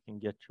when you can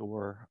get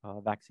your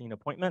vaccine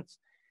appointments.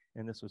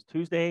 And this was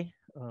Tuesday,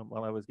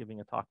 while I was giving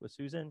a talk with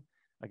Susan.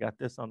 I got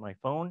this on my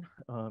phone.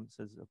 It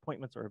says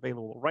appointments are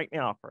available right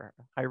now for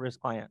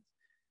high-risk clients.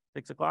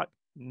 6 o'clock,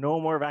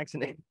 no more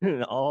vaccination.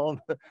 all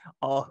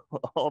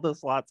the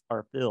slots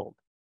are filled.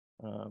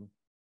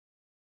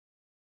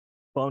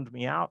 Bummed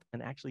me out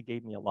and actually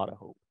gave me a lot of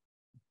hope.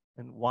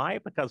 And why?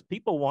 Because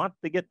people want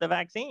to get the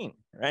vaccine,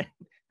 right?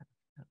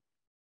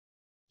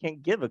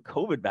 Can't give a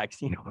COVID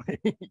vaccine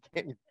away. You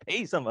can't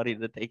pay somebody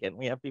to take it. And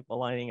we have people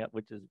lining up,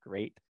 which is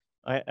great.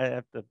 I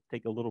have to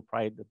take a little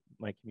pride that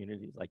my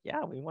community is like,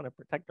 yeah, we want to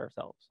protect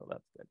ourselves. So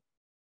that's good.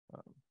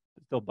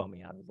 It still bummed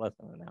me out. It was less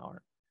than an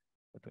hour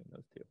between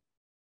those two.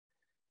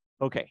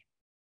 Okay.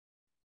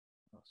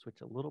 I'll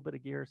switch a little bit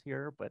of gears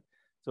here, but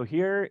so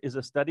here is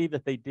a study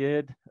that they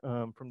did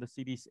from the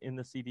CDC, in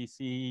the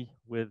CDC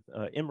with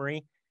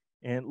Emory,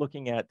 and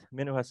looking at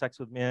men who have sex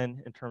with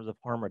men in terms of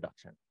harm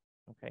reduction.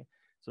 Okay,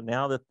 so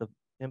now that the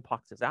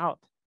mpox is out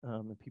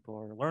and people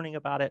are learning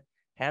about it,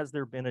 has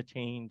there been a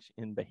change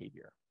in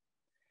behavior?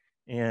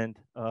 And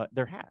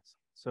there has.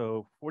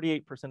 So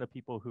 48% of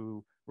people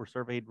who were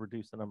surveyed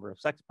reduced the number of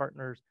sex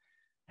partners,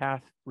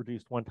 half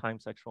reduced one-time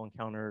sexual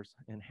encounters,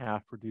 and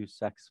half reduced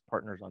sex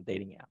partners on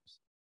dating apps.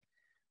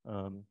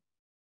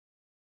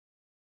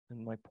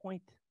 And my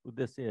point with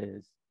this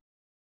is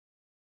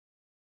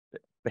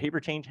that behavior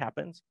change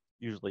happens,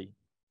 usually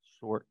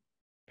short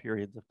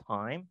periods of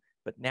time,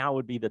 but now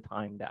would be the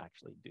time to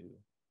actually do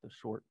the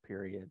short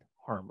period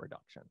harm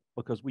reduction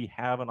because we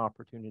have an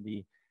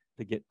opportunity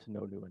to get to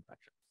know new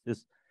infections.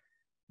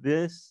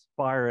 This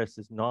virus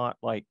is not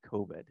like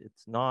COVID.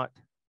 It's not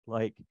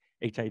like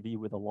HIV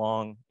with a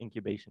long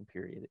incubation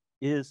period. It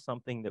is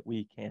something that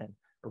we can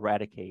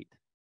eradicate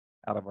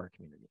out of our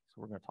community.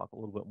 So we're going to talk a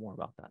little bit more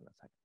about that in a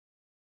second.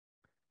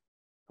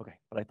 Okay,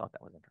 but I thought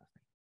that was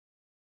interesting.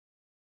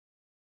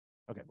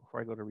 Okay, before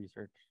I go to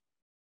research,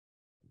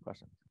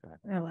 questions. Go ahead.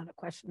 There are a lot of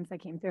questions that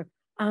came through.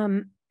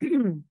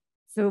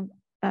 So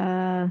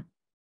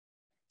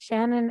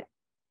Shannon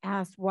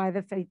asked why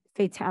the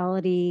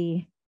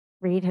fatality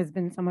rate has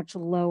been so much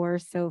lower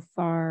so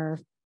far.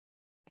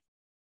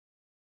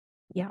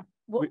 Yeah.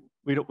 Well,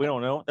 We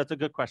don't know. That's a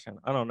good question.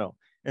 I don't know.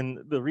 And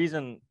the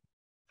reason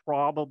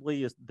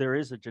probably is there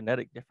is a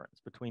genetic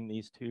difference between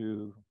these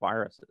two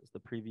viruses, the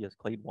previous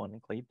clade 1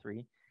 and clade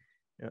 3,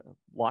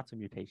 lots of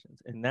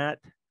mutations. And that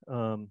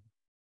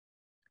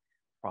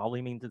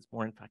probably means it's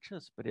more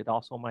infectious, but it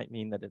also might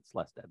mean that it's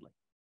less deadly.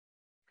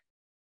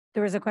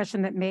 there was a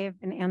question that may have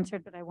been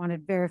answered, but I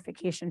wanted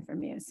verification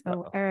from you.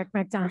 So Eric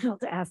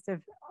McDonald asked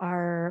if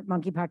our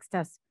monkeypox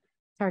test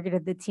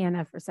targeted the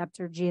TNF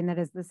receptor gene that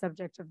is the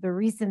subject of the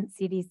recent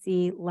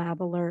CDC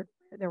lab alert.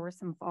 There were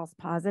some false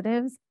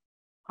positives.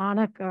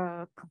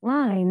 Annika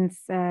Klein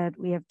said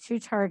we have 2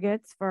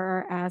 targets for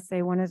our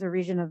assay. One is a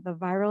region of the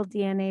viral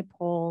DNA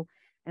pole,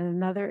 and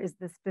another is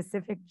the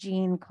specific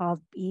gene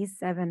called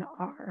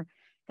B7R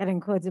that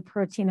encodes a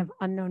protein of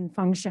unknown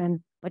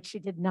function, but she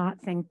did not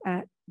think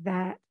that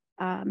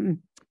the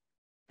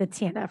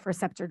TNF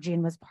receptor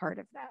gene was part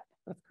of that.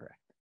 That's correct.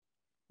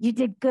 You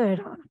did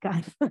good,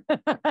 Annika.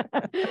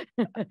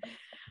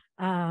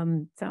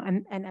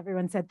 And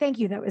everyone said, thank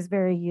you. That was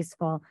very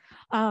useful.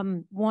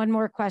 One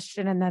more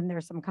question, and then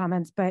there's some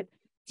comments, but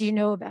do you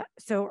know about,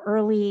 so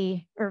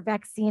early or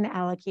vaccine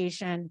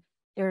allocation,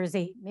 there's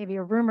maybe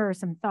a rumor or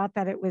some thought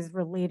that it was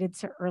related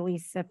to early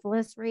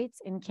syphilis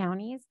rates in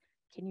counties.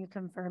 Can you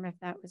confirm if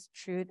that was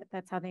true, that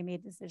that's how they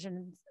made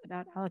decisions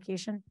about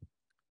allocation?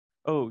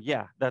 Oh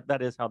yeah,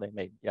 that is how they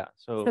made. Yeah.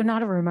 So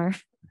not a rumor.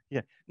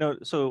 Yeah. No.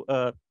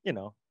 So you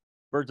know,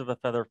 birds of a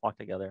feather flock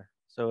together.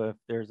 So if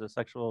there's a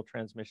sexual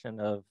transmission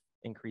of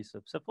increase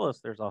of syphilis,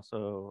 there's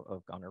also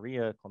of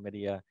gonorrhea,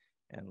 chlamydia,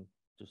 and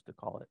just to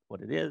call it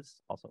what it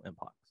is, also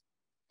mpox.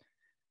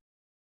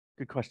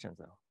 Good questions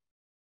though.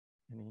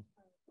 Any?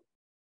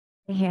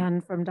 A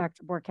hand from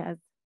Dr. Borquez.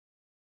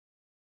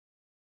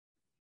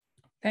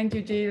 Thank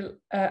you, Jill.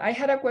 I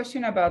had a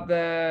question about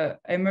the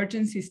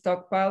emergency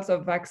stockpiles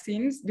of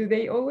vaccines. Do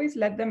they always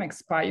let them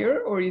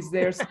expire, or is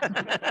there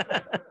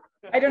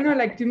I don't know,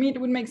 like to me, it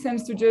would make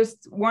sense to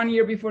just 1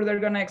 year before they're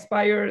gonna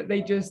expire,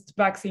 they just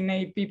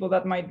vaccinate people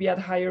that might be at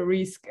higher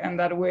risk. And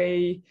that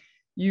way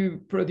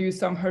you produce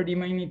some herd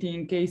immunity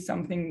in case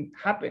something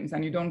happens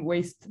and you don't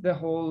waste the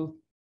whole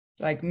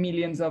like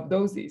millions of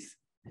doses.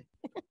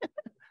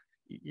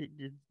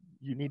 You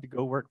need to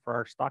go work for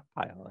our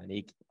stockpile,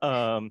 Anik.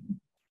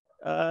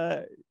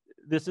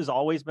 This has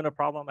always been a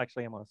problem.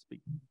 Actually, I'm going to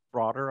speak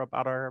broader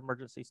about our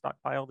emergency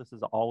stockpile. This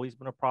has always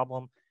been a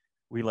problem.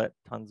 We let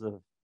tons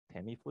of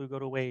Tamiflu go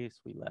to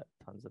waste. We let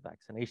tons of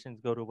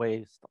vaccinations go to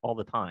waste all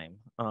the time.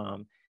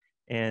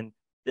 And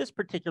this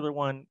particular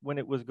one, when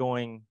it was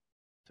going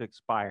to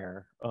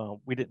expire,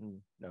 we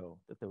didn't know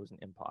that there was an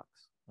mpox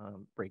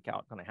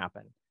breakout going to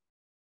happen.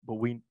 But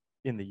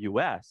in the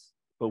US,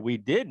 but we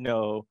did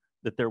know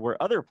that there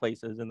were other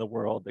places in the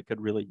world that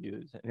could really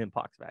use an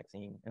mpox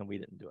vaccine, and we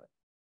didn't do it.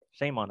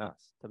 Shame on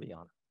us, to be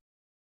honest.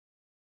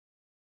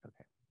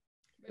 Okay.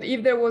 But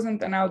if there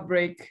wasn't an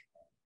outbreak,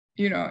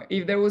 you know,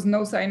 if there was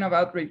no sign of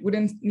outbreak,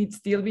 wouldn't it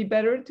still be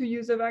better to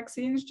use the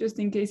vaccines just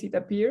in case it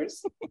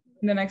appears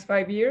in the next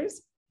 5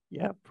 years?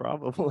 Yeah,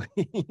 probably.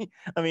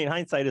 I mean,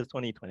 hindsight is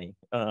 2020.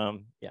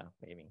 Yeah,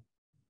 maybe.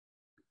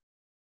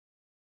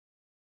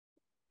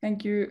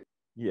 Thank you.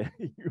 Yeah,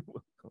 you're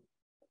welcome.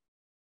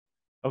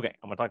 Okay,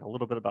 I'm gonna talk a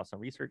little bit about some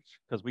research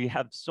because we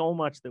have so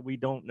much that we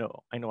don't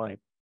know. I know I have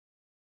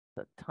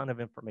a ton of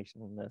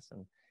information in this,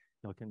 and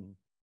you can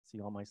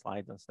see all my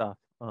slides and stuff.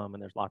 And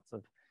there's lots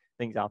of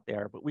things out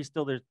there, but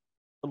there's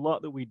a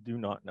lot that we do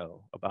not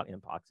know about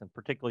mpox, and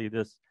particularly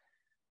this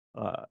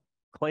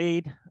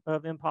clade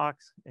of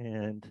mpox,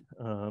 and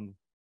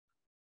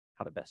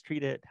how to best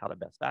treat it, how to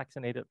best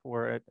vaccinate it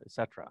for it,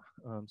 etc.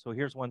 So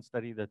here's one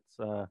study that's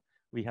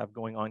we have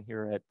going on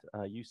here at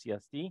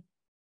UCSD,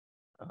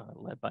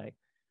 led by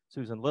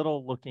Susan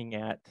Little, looking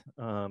at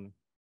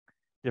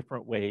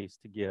different ways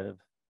to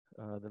give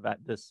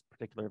this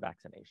particular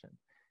vaccination.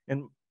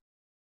 And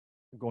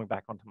going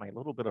back onto my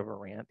little bit of a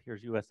rant,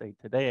 here's USA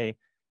Today.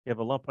 You have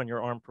a lump on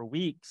your arm for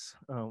weeks.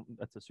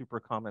 That's a super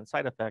common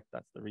side effect.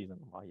 That's the reason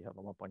why you have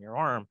a lump on your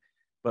arm.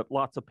 But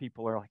lots of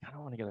people are like, I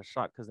don't want to get a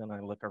shot, because then I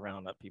look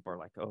around at people are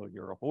like, oh,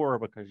 you're a whore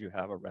because you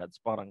have a red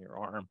spot on your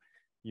arm.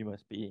 You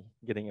must be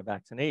getting a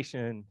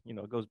vaccination. You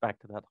know, it goes back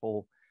to that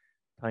whole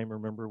time,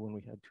 remember when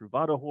we had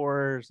Truvada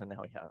whores, and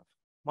now we have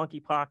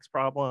monkeypox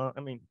problem.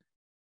 I mean,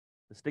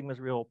 the stigma is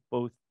real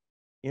both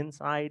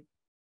inside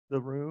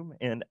the room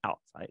and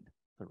outside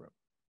the room.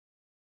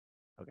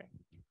 Okay.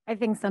 I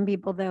think some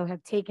people, though,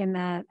 have taken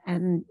that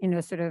and, you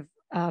know, sort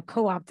of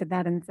co-opted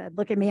that and said,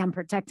 look at me, I'm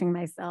protecting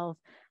myself.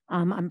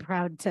 I'm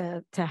proud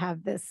to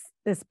have this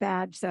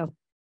badge. So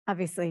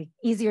obviously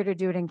easier to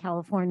do it in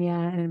California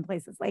and in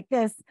places like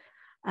this.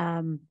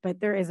 But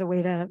there is a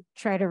way to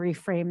try to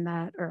reframe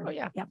that. Or, oh,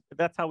 yeah. Yeah.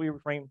 That's how we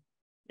reframe,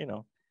 you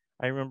know.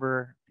 I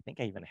remember, I think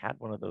I even had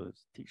one of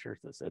those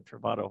t-shirts that said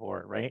Truvada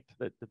whore, right?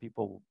 That the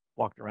people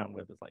walked around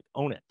with. Is like,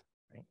 own it,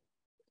 right?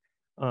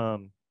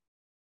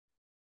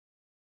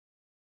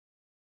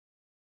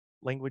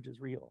 Language is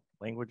real.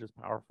 Language is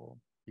powerful.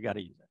 You got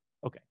to use it.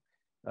 Okay.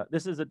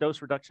 This is a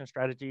dose reduction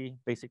strategy,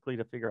 basically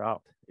to figure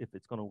out if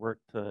it's going to work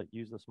to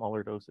use the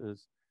smaller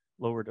doses,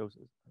 lower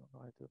doses. I don't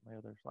know, I took my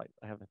other slide.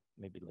 I have it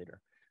maybe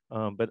later.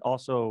 But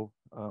also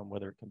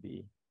whether it can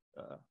be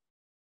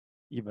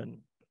even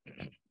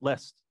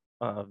less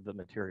of the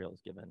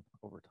materials given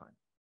over time.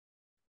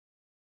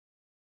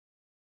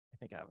 I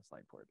think I have a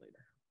slide for it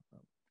later.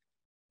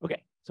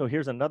 Okay, so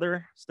here's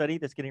another study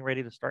that's getting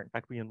ready to start. In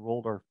fact, we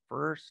enrolled our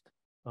first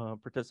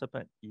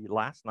participant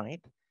last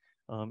night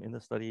in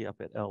the study up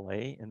at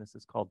LA, and this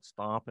is called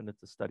STOMP, and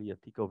it's a study of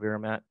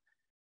tecovirimat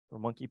for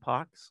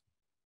monkeypox.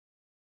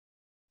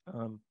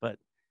 But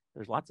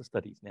there's lots of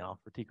studies now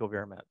for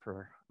tecovirimat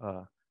for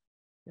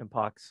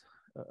mpox.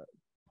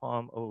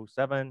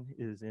 POM07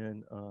 is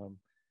in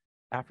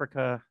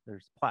Africa.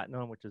 There's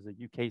Platinum, which is a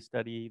UK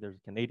study. There's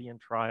a Canadian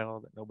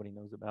trial that nobody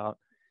knows about.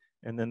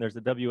 And then there's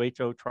a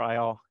WHO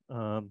trial,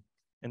 and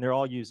they're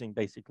all using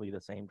basically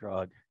the same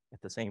drug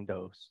at the same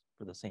dose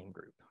for the same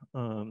group.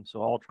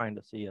 So all trying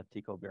to see if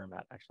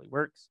tecovirimat actually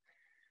works.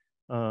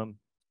 Oh,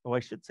 I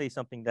should say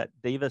something that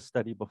Davis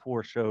study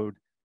before showed,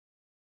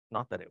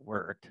 not that it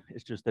worked,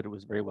 it's just that it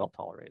was very well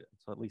tolerated.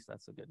 So at least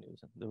that's the good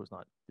news. And there was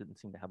didn't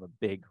seem to have a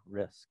big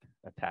risk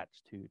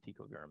attached to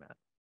tecovirimat.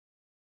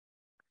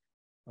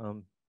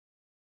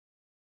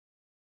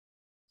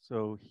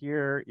 So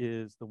here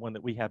is the one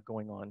that we have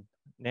going on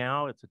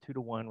now. It's a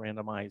 2-to-1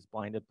 randomized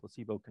blinded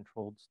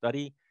placebo-controlled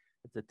study.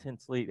 It's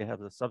intensely, it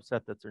has a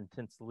subset that's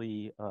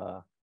intensely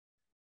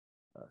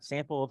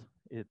sampled.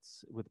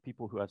 It's with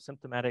people who have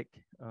symptomatic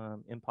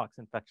mpox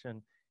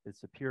infection. It's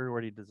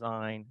superiority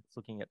design. It's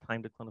looking at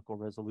time to clinical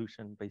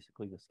resolution,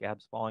 basically the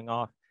scabs falling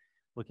off,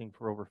 looking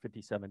for over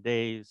 57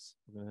 days,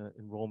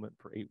 enrollment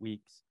for 8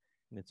 weeks,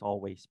 and it's all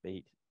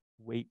weight-based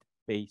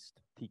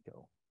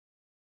TECO.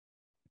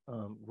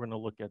 We're going to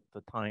look at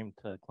the time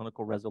to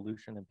clinical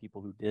resolution in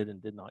people who did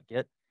and did not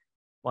get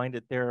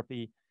blinded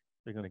therapy.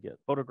 They're going to get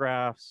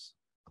photographs,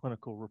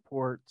 clinical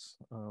reports,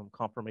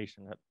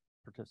 confirmation at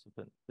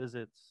participant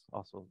visits,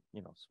 also,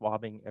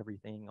 swabbing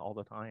everything all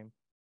the time.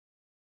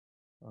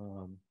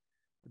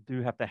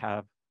 Do have to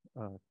have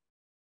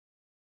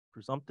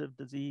presumptive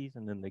disease,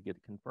 and then they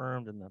get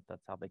confirmed, and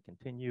that's how they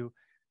continue.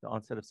 The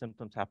onset of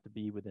symptoms have to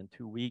be within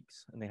 2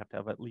 weeks, and they have to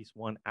have at least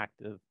one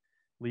active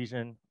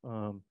lesion.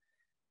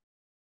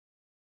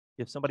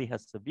 If somebody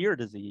has severe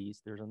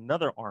disease, there's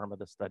another arm of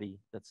the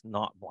study that's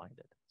not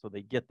blinded. So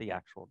they get the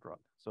actual drug.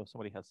 So if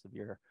somebody has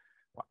severe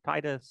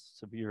proctitis,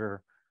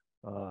 severe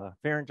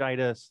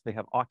pharyngitis, they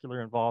have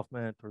ocular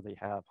involvement, or they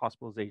have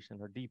hospitalization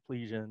or deep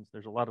lesions.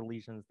 There's a lot of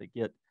lesions that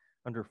get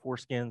under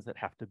foreskins that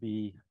have to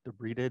be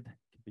debrided.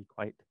 It can be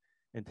quite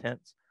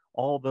intense.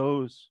 All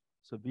those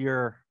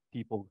severe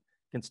people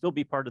can still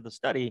be part of the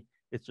study.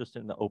 It's just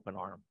in the open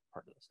arm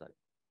part of the study.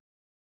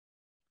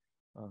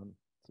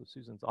 So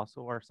Susan's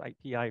also our site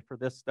PI for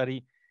this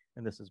study.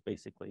 And this is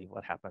basically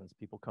what happens.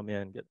 People come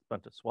in, get a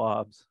bunch of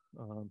swabs,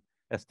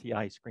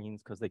 STI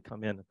screens because they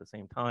come in at the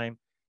same time.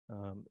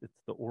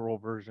 It's the oral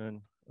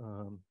version.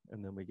 And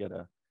then we get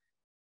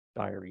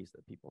diaries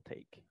that people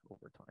take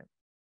over time.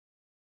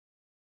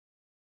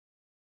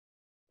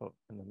 Oh,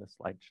 and then this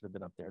slide should have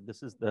been up there.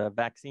 This is the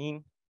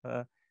vaccine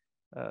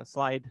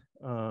slide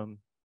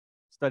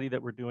study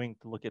that we're doing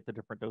to look at the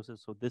different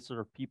doses. So these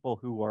are people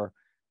who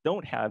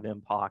don't have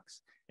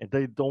mpox and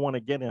they don't want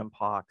to get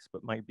mpox,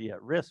 but might be at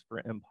risk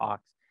for mpox.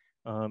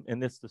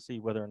 And this to see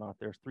whether or not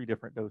there's 3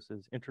 different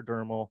doses,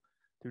 intradermal,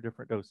 2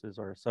 different doses,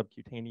 or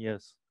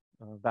subcutaneous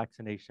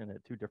vaccination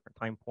at 2 different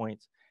time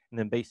points. And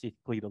then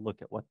basically to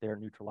look at what their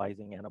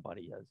neutralizing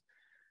antibody is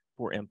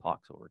for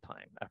mpox over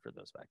time after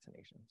those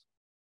vaccinations.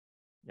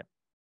 Yeah.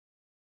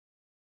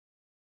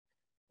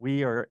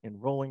 We are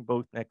enrolling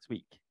both next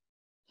week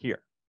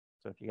here.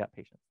 So if you got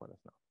patients, let us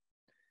know.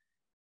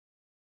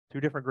 2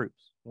 different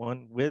groups,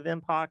 one with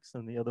mpox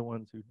and the other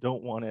ones who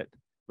don't want it,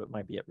 but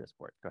might be at risk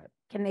for it. Go ahead.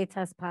 Can they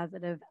test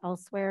positive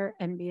elsewhere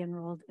and be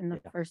enrolled in the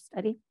first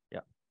study?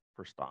 Yeah,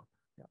 for STOMP.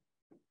 Yeah.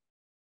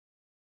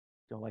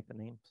 Don't like the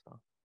name,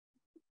 STOMP.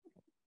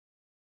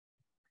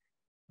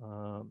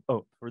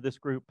 Oh, for this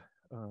group,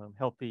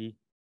 healthy,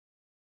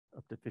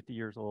 up to 50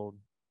 years old,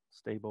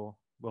 stable,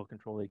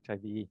 well-controlled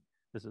HIV.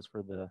 This is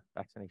for the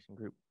vaccination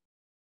group.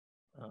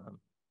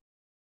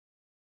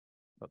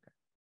 Okay.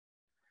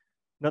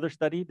 Another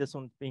study, this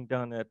one's being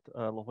done at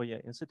La Jolla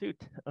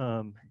Institute,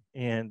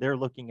 and they're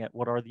looking at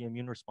what are the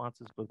immune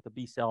responses, both the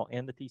B cell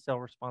and the T cell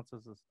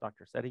responses, as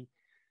Dr. Setti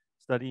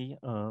study,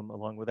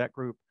 along with that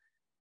group.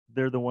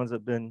 They're the ones that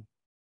have been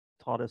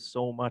taught us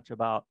so much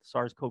about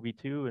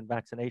SARS-CoV-2 and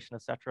vaccination,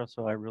 et cetera.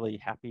 So I'm really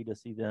happy to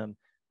see them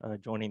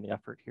joining the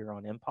effort here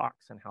on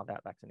mpox and how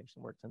that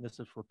vaccination works. And this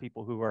is for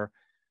people who are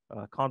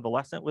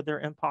convalescent with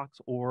their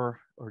mpox or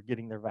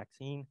getting their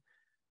vaccine.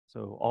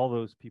 So all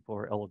those people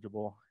are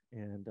eligible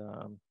and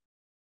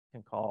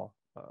can call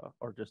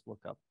or just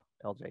look up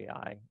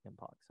LJI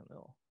mpox and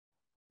they'll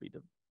be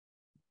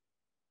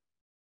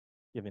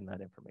giving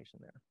that information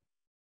there.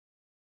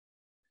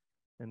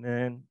 And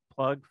then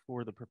plug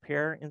for the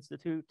Prepare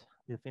Institute.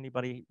 If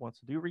anybody wants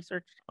to do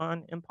research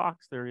on Mpox,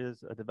 there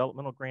is a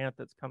developmental grant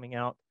that's coming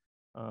out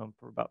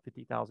for about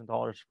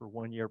 $50,000 for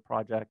 1-year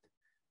project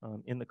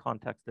in the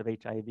context of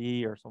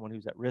HIV or someone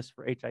who's at risk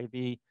for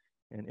HIV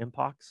and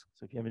Mpox.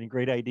 So if you have any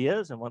great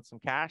ideas and want some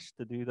cash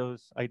to do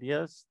those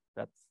ideas,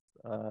 that's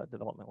a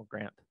developmental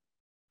grant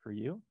for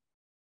you.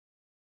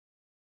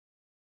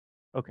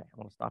 Okay, I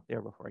want to stop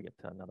there before I get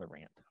to another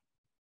rant.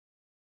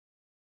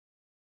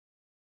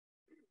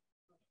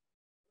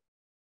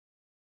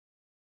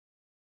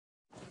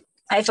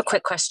 I have a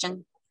quick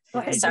question.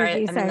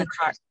 Sorry, I'm in the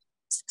car.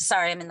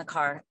 Sorry, I'm in the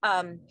car.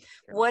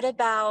 What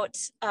about,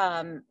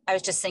 I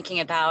was just thinking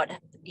about,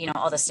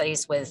 all the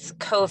studies with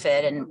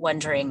COVID and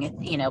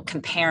wondering,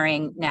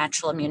 comparing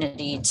natural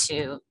immunity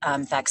to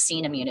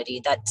vaccine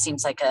immunity. That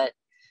seems like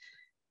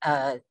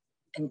an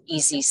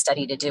easy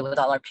study to do with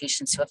all our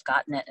patients who have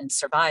gotten it and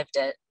survived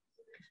it.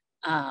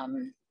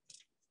 And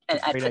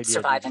I put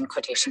survive in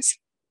quotations.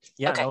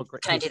 Yeah, okay. No,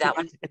 can I do that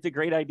one? It's a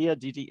great idea,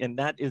 Gigi, and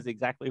that is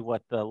exactly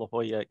what the La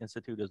Jolla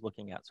Institute is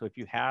looking at. So if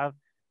you have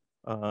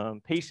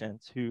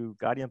patients who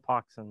got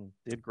Mpox and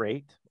did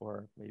great,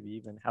 or maybe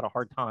even had a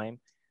hard time,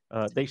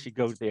 they should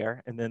go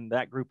there. And then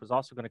that group is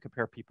also going to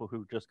compare people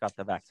who just got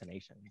the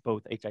vaccination,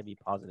 both HIV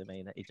positive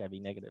and HIV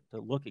negative,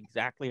 to look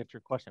exactly at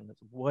your question.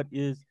 What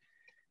is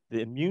the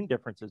immune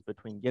differences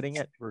between getting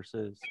it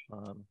versus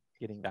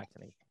getting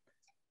vaccination?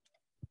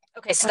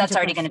 Okay, so that's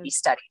already going to be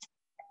studied.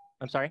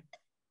 I'm sorry?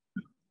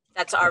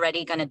 That's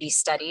already going to be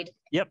studied?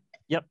 Yep,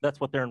 that's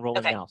what they're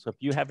enrolling now. So if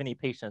you have any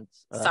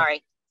patients...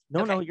 Sorry.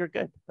 No, you're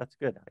good. That's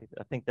good.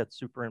 I think that's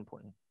super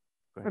important.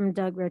 From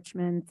Doug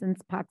Richmond,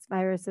 since pox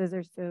viruses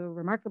are so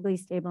remarkably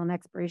stable and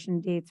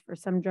expiration dates for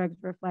some drugs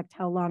reflect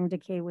how long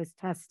decay was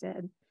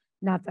tested,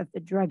 not that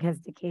the drug has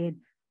decayed,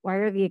 why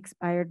are the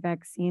expired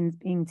vaccines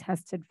being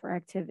tested for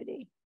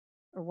activity?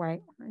 Or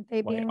why aren't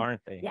they being? Why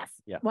aren't they? Yes.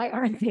 Yeah. Why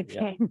aren't they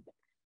being?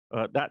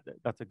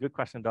 That's a good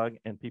question, Doug.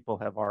 And people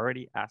have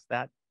already asked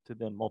that to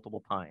them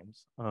multiple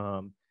times.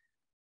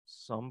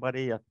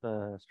 Somebody at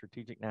the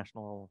Strategic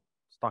National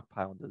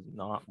Stockpile does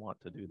not want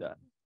to do that.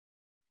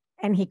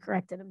 And he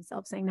corrected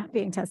himself saying not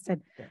being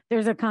tested. Okay.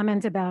 There's a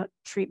comment about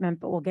treatment,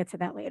 but we'll get to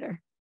that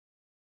later.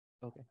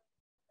 Okay.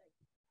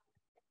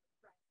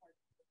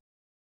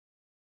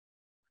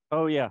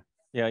 Oh, yeah.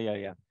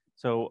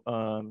 So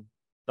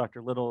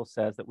Dr. Little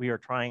says that we are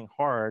trying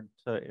hard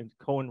to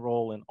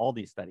co-enroll in all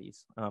these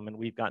studies, and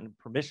we've gotten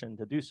permission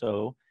to do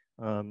so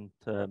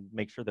to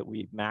make sure that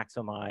we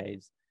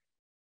maximize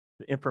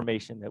the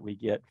information that we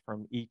get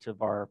from each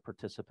of our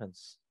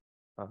participants'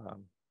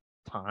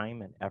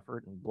 time and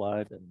effort and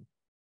blood and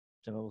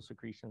genital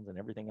secretions and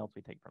everything else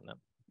we take from them.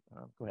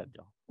 Go ahead,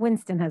 Joe.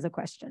 Winston has a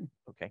question.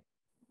 Okay,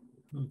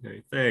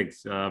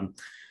 thanks.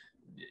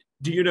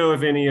 Do you know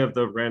if any of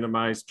the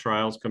randomized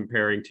trials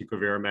comparing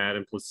tecovirimat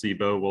and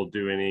placebo will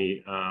do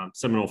any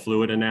seminal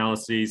fluid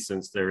analyses,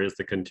 since there is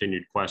the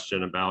continued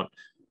question about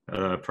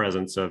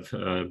presence of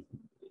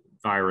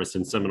virus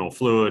in seminal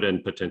fluid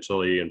and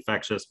potentially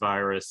infectious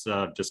virus?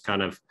 Just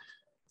kind of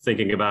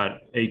thinking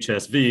about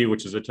HSV,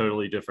 which is a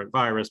totally different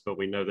virus, but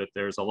we know that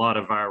there's a lot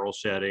of viral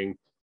shedding,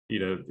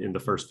 in the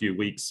first few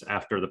weeks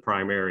after the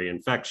primary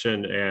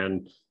infection,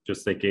 and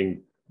just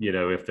thinking,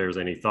 if there's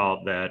any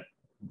thought that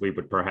we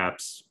would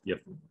perhaps, if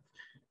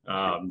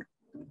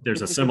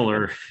there's a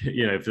similar,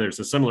 if there's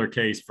a similar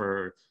case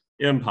for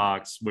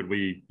Mpox, would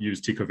we use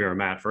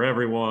tecovirimat for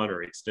everyone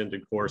or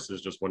extended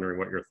courses? Just wondering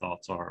what your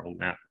thoughts are on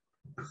that.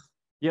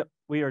 Yep,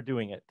 we are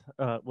doing it.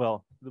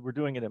 Well, we're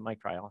doing it in my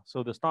trial.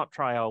 So the STOMP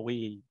trial,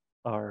 we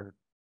are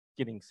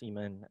getting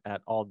semen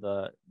at all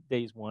the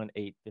days 1,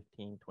 8,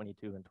 15,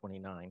 22, and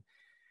 29.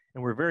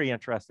 And we're very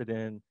interested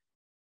in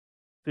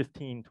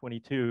 15,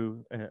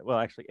 22, well,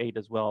 actually 8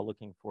 as well,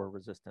 looking for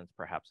resistance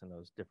perhaps in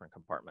those different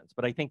compartments.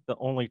 But I think the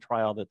only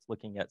trial that's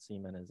looking at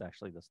semen is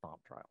actually the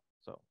STOMP trial.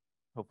 So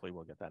hopefully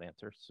we'll get that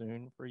answer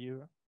soon for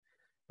you,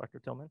 Dr.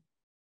 Tillman.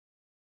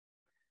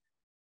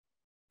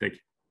 Thank you.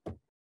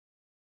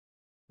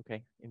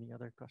 Okay, any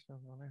other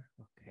questions on there?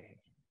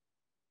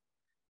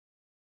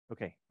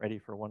 Okay, ready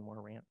for one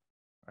more rant?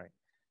 All right,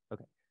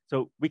 okay.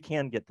 So we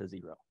can get to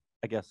 0.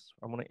 I guess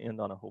I'm gonna end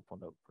on a hopeful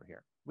note for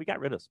here. We got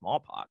rid of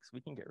smallpox, we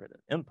can get rid of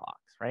Mpox,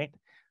 right?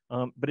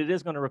 But it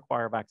is gonna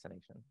require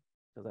vaccination,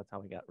 because that's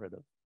how we got rid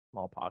of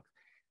smallpox.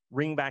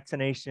 Ring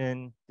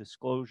vaccination,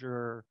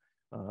 disclosure,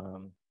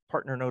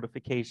 partner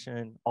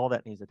notification, all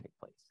that needs to take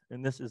place.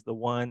 And this is the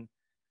one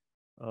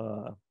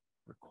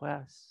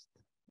request,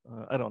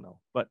 I don't know,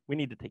 but we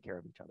need to take care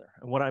of each other.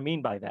 And what I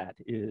mean by that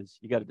is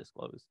you got to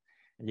disclose,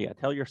 and you got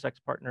to tell your sex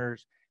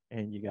partners,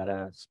 and you got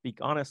to speak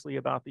honestly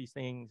about these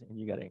things, and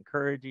you got to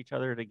encourage each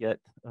other to get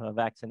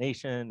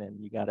vaccination, and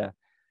you got to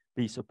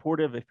be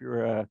supportive if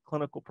you're a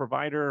clinical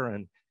provider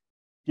and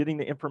getting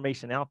the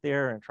information out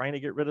there and trying to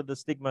get rid of the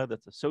stigma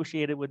that's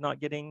associated with not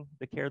getting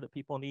the care that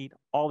people need.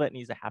 All that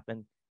needs to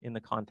happen in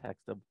the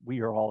context of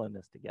we are all in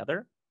this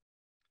together.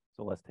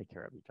 So let's take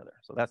care of each other.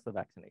 So that's the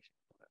vaccination,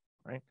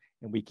 right?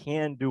 And we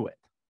can do it,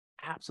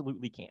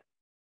 absolutely can.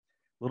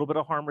 A little bit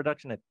of harm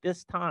reduction at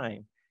this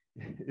time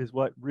is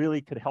what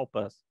really could help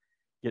us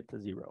get to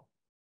zero.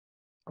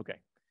 Okay,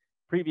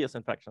 previous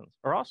infections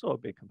are also a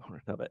big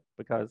component of it,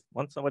 because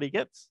once somebody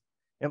gets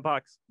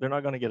Mpox, they're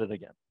not going to get it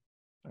again,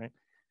 right?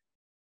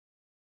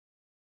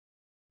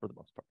 For the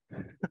most part.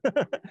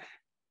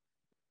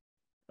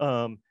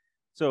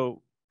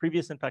 So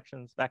previous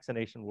infections,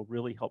 vaccination will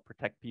really help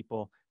protect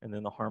people, and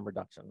then the harm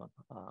reduction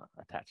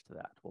attached to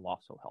that will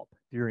also help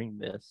during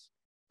this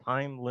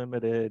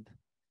time-limited,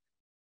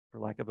 for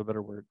lack of a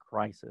better word,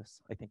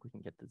 crisis. I think we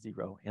can get to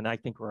zero, and I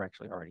think we're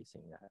actually already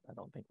seeing that. I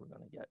don't think we're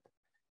going to get,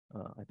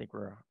 I think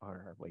we're on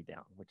our way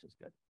down, which is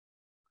good.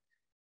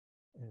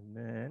 And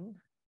then,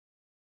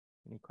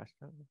 any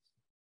questions?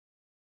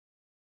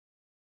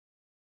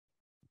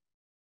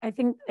 I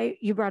think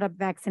you brought up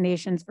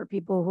vaccinations for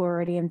people who are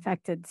already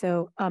infected.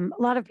 So a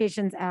lot of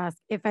patients ask,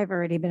 if I've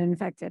already been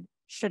infected,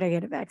 should I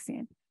get a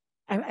vaccine?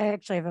 I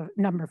actually have a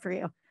number for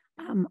you.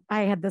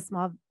 I had the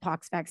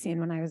smallpox vaccine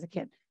when I was a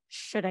kid.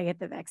 Should I get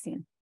the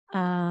vaccine?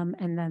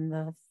 And then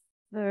the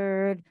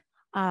third,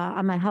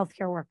 I'm a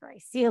healthcare worker. I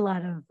see a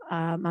lot of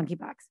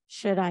monkeypox.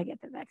 Should I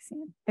get the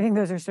vaccine? I think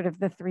those are sort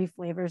of the three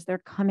flavors. They're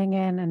coming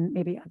in, and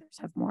maybe others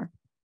have more.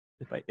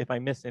 If I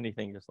miss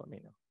anything, just let me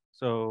know.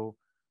 So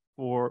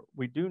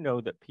we do know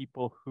that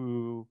people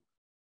who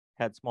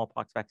had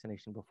smallpox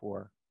vaccination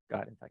before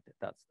got infected.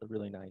 That's the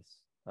really nice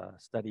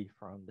study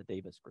from the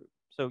Davis group.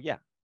 So yeah,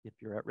 if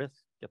you're at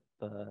risk, get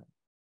the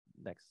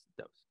next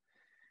dose.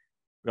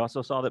 We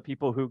also saw that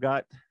people who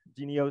got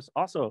Jenios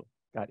also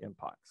got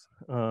Mpox.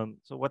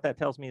 So what that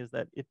tells me is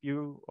that if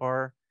you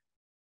are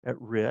at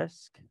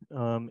risk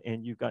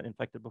and you've gotten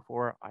infected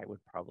before, I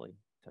would probably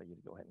tell you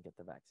to go ahead and get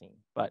the vaccine.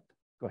 But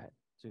go ahead,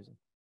 Susan.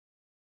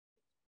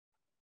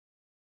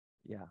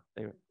 Yeah,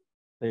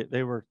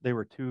 they were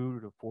 2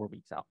 to 4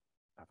 weeks out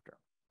after.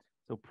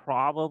 So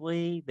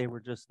probably they were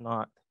just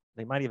not,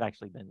 they might have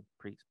actually been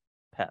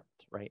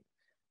pre-PEP'd, right?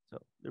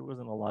 So there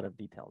wasn't a lot of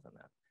details in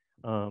that.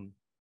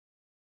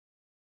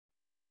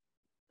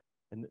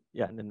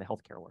 And then the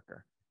healthcare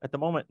worker. At the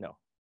moment, no.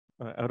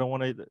 I don't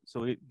want to,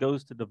 so it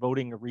goes to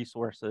devoting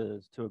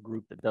resources to a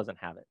group that doesn't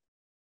have it.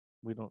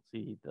 We don't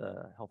see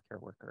the healthcare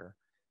worker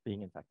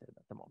being infected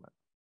at the moment.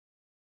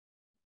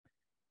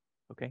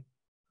 Okay,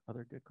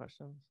 other good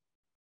questions?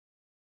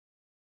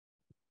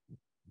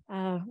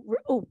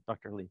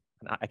 Dr. Lee,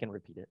 and I can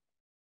repeat it.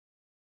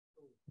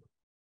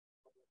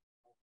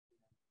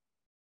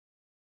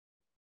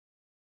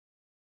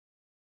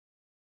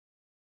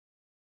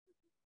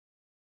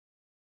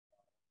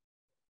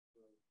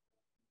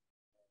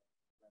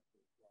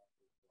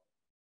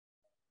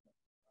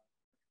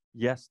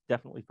 Yes,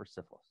 definitely for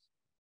syphilis.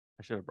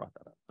 I should have brought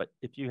that up. But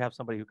if you have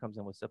somebody who comes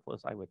in with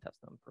syphilis, I would test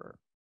them for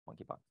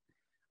monkeypox.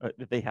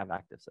 If they have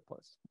active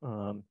syphilis.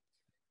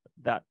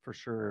 That for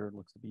sure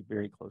looks to be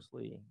very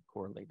closely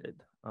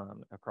correlated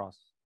across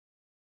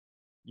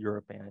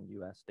Europe and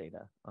US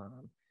data.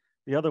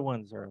 The other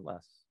ones are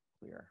less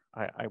clear.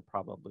 I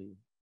probably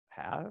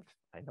have.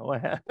 I know I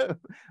have.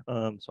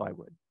 So I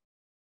would.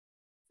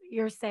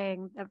 You're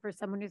saying that for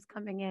someone who's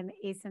coming in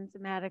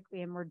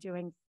asymptomatically and we're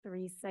doing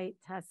 3-site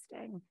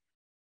testing.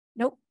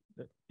 Nope.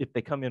 If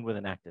they come in with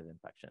an active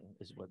infection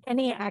is what.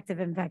 Any active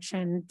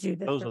infection, do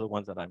this. Those are the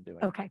ones that I'm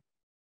doing. Okay.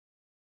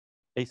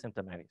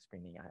 Asymptomatic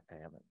screening, I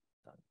haven't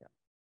done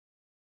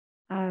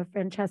yet.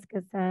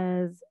 Francesca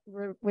says,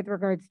 with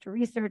regards to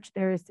research,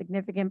 there is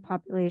significant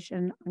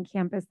population on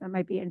campus that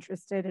might be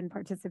interested in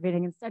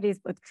participating in studies,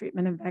 both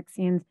treatment and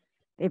vaccines.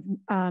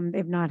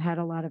 They've not had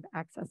a lot of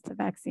access to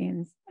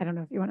vaccines. I don't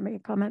know if you want to make a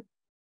comment.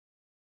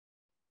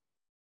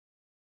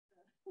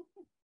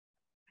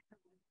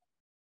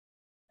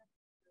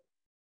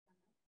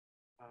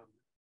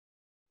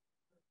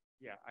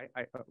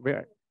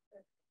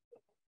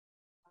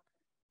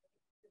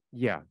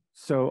 Yeah,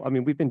 so I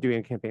mean, we've been doing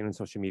a campaign on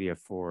social media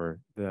for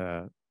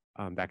the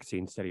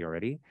vaccine study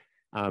already.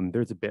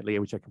 There's a bit.ly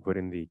which I can put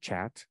in the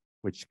chat,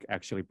 which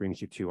actually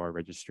brings you to our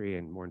registry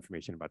and more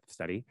information about the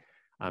study.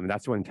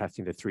 That's one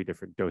testing the 3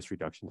 different dose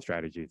reduction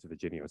strategies of the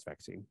Jenios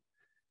vaccine,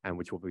 and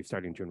which we'll be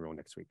starting to enroll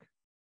next week.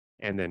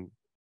 And then,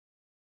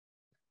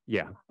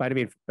 yeah, but I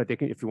mean, but they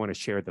can, if you want to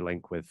share the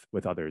link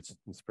with others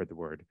and spread the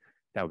word,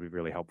 that would be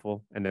really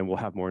helpful. And then we'll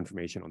have more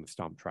information on the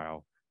STOMP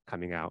trial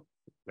coming out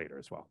later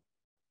as well.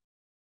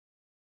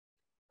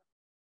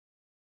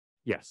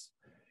 Yes.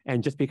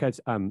 And just because,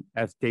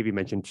 as Davey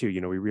mentioned too,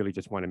 we really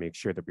just want to make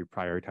sure that we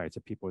prioritize the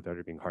people that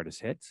are being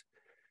hardest hit.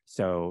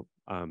 So,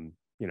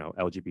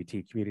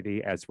 LGBT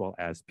community as well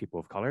as people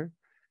of color.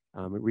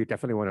 We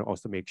definitely want to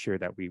also make sure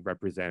that we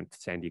represent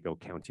San Diego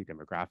County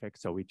demographics.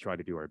 So we try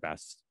to do our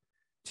best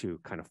to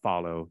kind of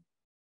follow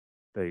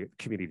the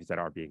communities that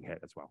are being hit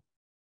as well.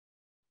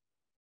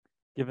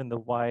 Given the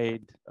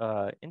wide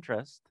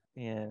interest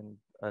and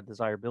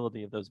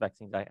desirability of those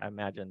vaccines, I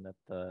imagine that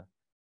the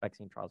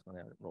vaccine trial is going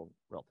to roll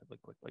relatively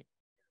quickly.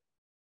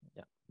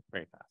 Yeah,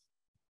 very fast,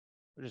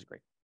 which is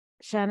great.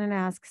 Shannon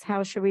asks,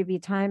 how should we be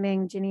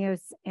timing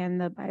Jenios and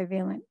the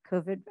bivalent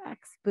COVID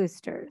vax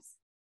boosters?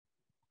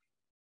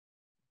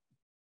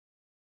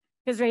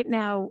 Because right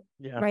now,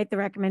 Yeah. right, the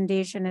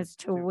recommendation is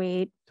to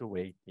wait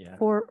yeah.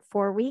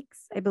 4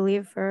 weeks, I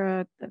believe,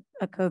 for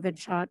a COVID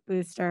shot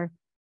booster.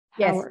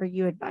 How Yes. are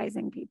you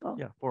advising people?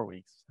 Yeah, 4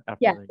 weeks after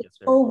Yeah, they get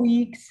their 4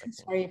 weeks. vaccine.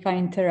 Sorry if I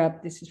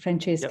interrupt. This is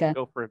Francesca. Yep,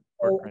 go for it.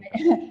 So,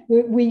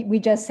 we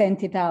just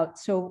sent it out.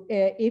 So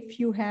if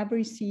you have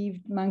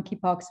received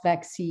monkeypox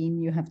vaccine,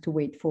 you have to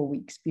wait 4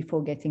 weeks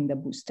before getting the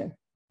booster.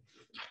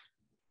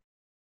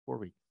 4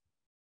 weeks.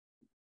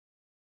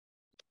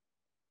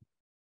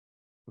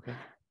 Okay.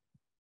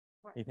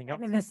 Anything else?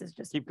 I mean, this is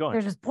just, Keep going.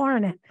 they're just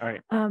pouring it. All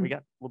right, we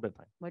got a little bit of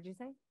time. What'd you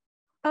say?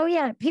 Oh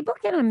yeah, people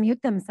can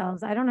unmute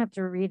themselves. I don't have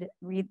to read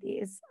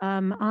these.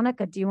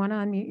 Annika, do you want to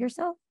unmute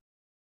yourself?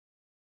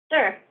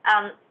 Sure.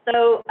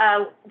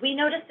 We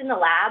noticed in the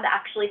lab,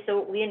 actually,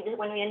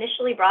 when we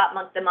initially brought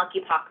the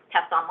monkeypox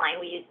test online,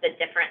 we used a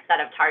different set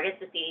of targets,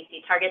 the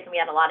CDC targets, and we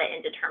had a lot of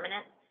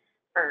indeterminates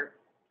for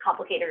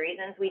complicated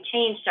reasons. We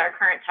changed our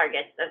current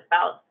targets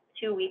about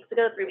 3 weeks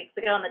ago,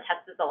 and the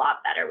test is a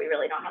lot better. We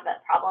really don't have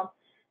that problem.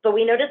 But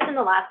we noticed in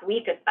the last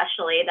week,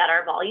 especially, that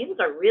our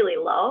volumes are really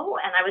low.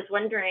 And I was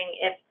wondering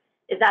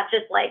is that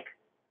just like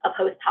a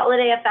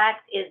post-holiday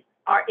effect? Is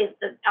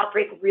the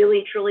outbreak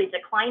really, truly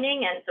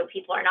declining? And so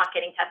people are not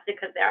getting tested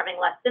because they're having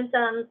less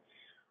symptoms?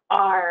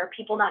 Are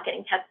people not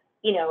getting tested,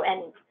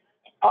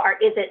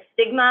 is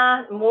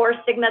it more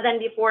stigma than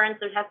before, and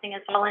so testing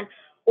has fallen?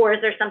 Or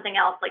is there something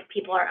else, like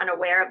people are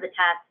unaware of the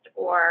test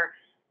or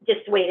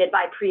dissuaded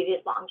by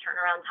previous long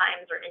turnaround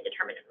times or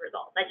indeterminate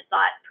results? I just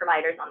thought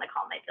providers on the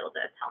call might be able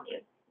to tell me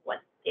what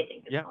they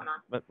think is going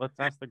on. But let's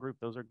ask the group.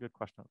 Those are good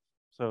questions.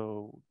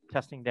 So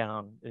testing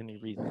down, any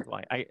reasons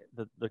why?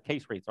 The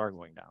case rates are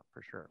going down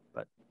for sure,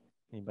 but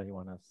anybody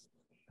want to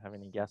have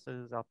any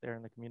guesses out there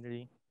in the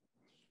community?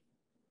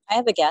 I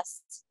have a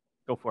guess.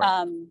 Go for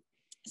it.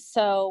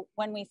 So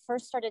when we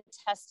first started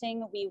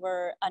testing, we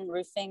were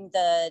unroofing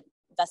the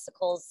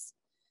vesicles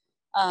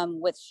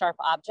with sharp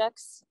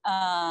objects.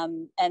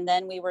 And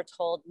then we were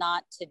told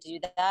not to do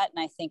that.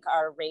 And I think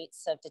our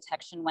rates of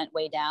detection went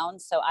way down.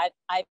 So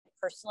I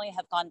personally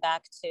have gone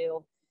back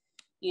to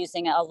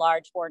using a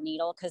large bore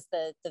needle because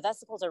the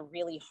vesicles are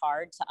really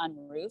hard to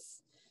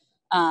unroof.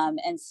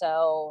 And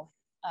so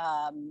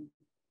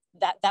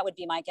that would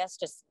be my guess,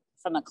 just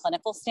from a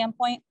clinical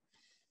standpoint.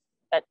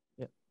 But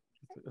yeah,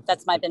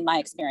 that's been my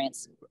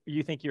experience.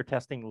 You think you're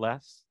testing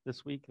less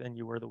this week than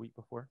you were the week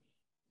before?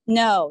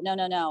 No.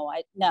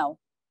 Okay.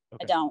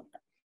 I don't.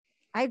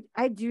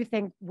 I do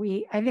think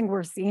I think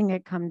we're seeing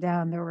it come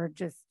down. There were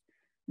just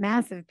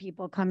massive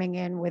people coming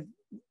in with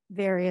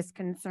various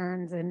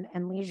concerns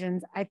and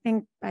lesions. I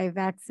think by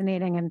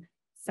vaccinating, and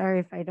sorry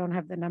if I don't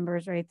have the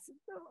numbers right, it's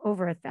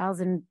over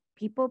 1,000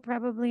 people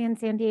probably in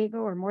San Diego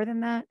or more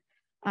than that.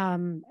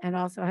 And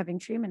also having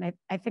treatment,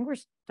 I think we're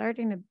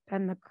starting to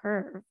bend the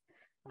curve.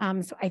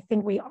 So I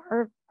think we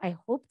are, I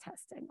hope,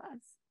 testing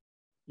less.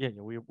 Yeah,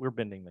 we're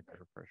bending the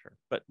curve for sure.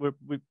 But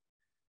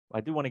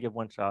I do want to give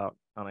one shout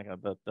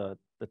out.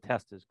 The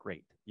test is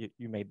great.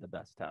 You made the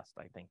best test,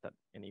 I think, that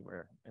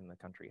anywhere in the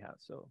country has.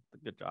 So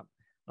good job.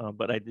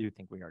 But I do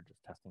think we are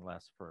just testing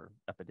less for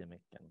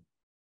epidemic and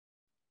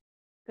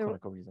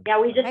clinical reasons. Yeah,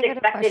 we just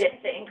expected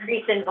it to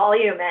increase in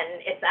volume,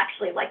 and it's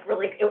actually like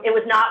really, it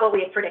was not what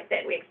we had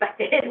predicted. We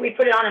expected, we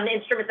put it on an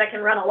instrument that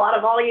can run a lot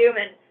of volume,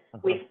 and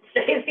we've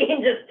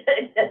seen just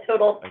a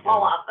total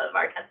fall off of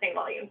our testing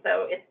volume.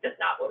 So it's just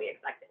not what we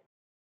expected.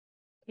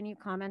 Can you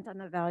comment on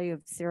the value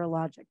of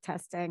serologic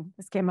testing?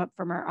 This came up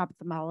from our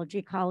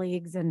ophthalmology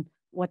colleagues and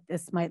what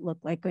this might look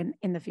like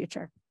in the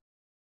future.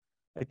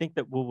 I think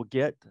that we'll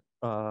get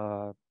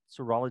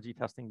serology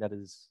testing that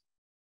is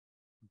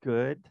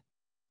good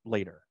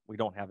later. We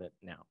don't have it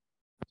now.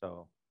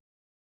 So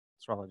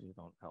serology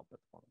don't help at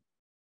the moment.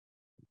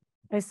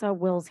 I saw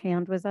Will's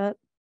hand was up.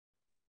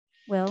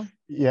 Will?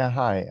 Yeah,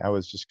 hi. I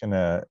was just going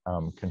to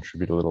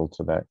contribute a little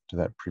to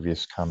that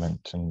previous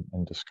comment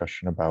and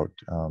discussion about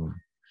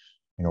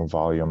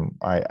volume.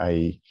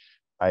 I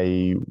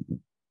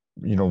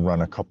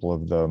run a couple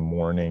of the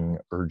morning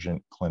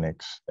urgent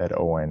clinics at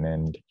ON,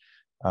 and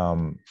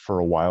for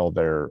a while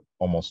there,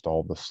 almost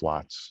all the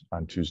slots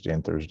on Tuesday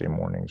and Thursday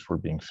mornings were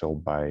being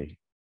filled by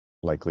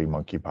likely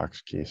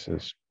monkeypox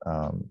cases,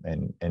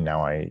 and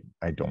now I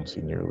don't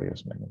see nearly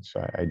as many.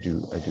 So I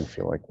do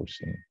feel like we're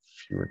seeing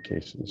fewer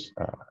cases,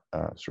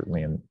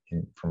 certainly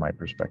from my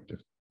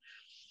perspective.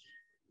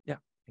 Yeah,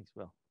 thanks,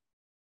 Will.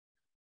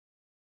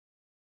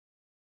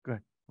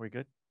 Good. We're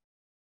good.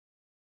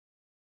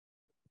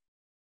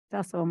 It's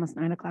also almost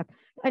 9 o'clock.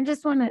 I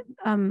just want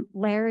to,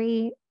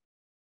 Larry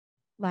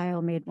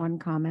Lyle made one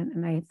comment,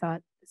 and I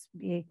thought this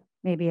would be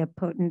maybe a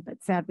potent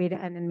but sad way to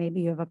end, and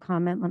maybe you have a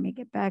comment. Let me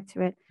get back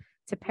to it.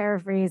 To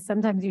paraphrase,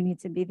 sometimes you need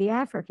to be the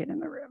African in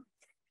the room.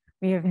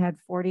 We have had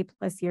 40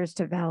 plus years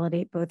to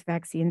validate both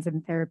vaccines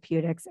and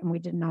therapeutics, and we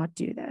did not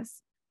do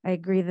this. I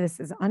agree this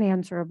is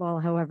unanswerable.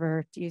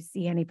 However, do you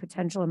see any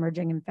potential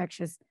emerging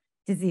infectious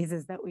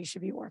diseases that we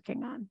should be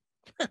working on?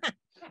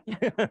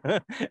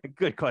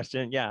 Good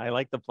question. Yeah, I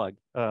like the plug.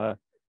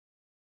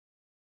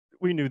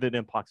 We knew that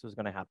mpox was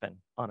going to happen,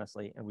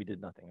 honestly, and we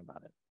did nothing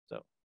about it.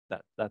 So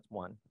that's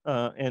one.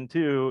 And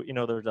two, you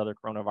know, there's other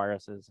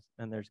coronaviruses,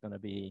 and there's going to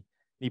be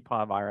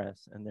Nipah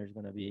virus, and there's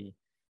going to be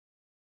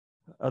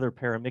other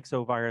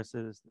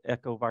paramyxoviruses,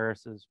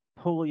 echoviruses.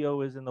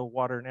 Polio is in the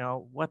water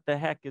now. What the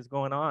heck is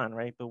going on,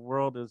 right? The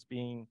world is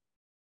being,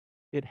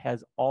 it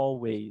has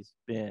always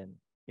been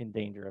in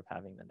danger of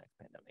having the next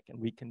pandemic, and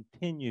we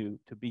continue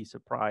to be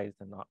surprised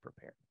and not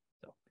prepared.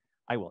 So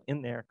I will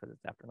end there because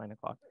it's after 9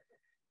 o'clock.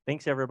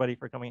 Thanks everybody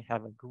for coming.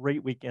 Have a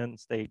great weekend.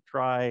 Stay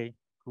dry,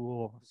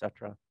 cool,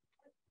 etc.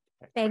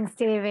 Thanks,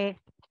 Davey.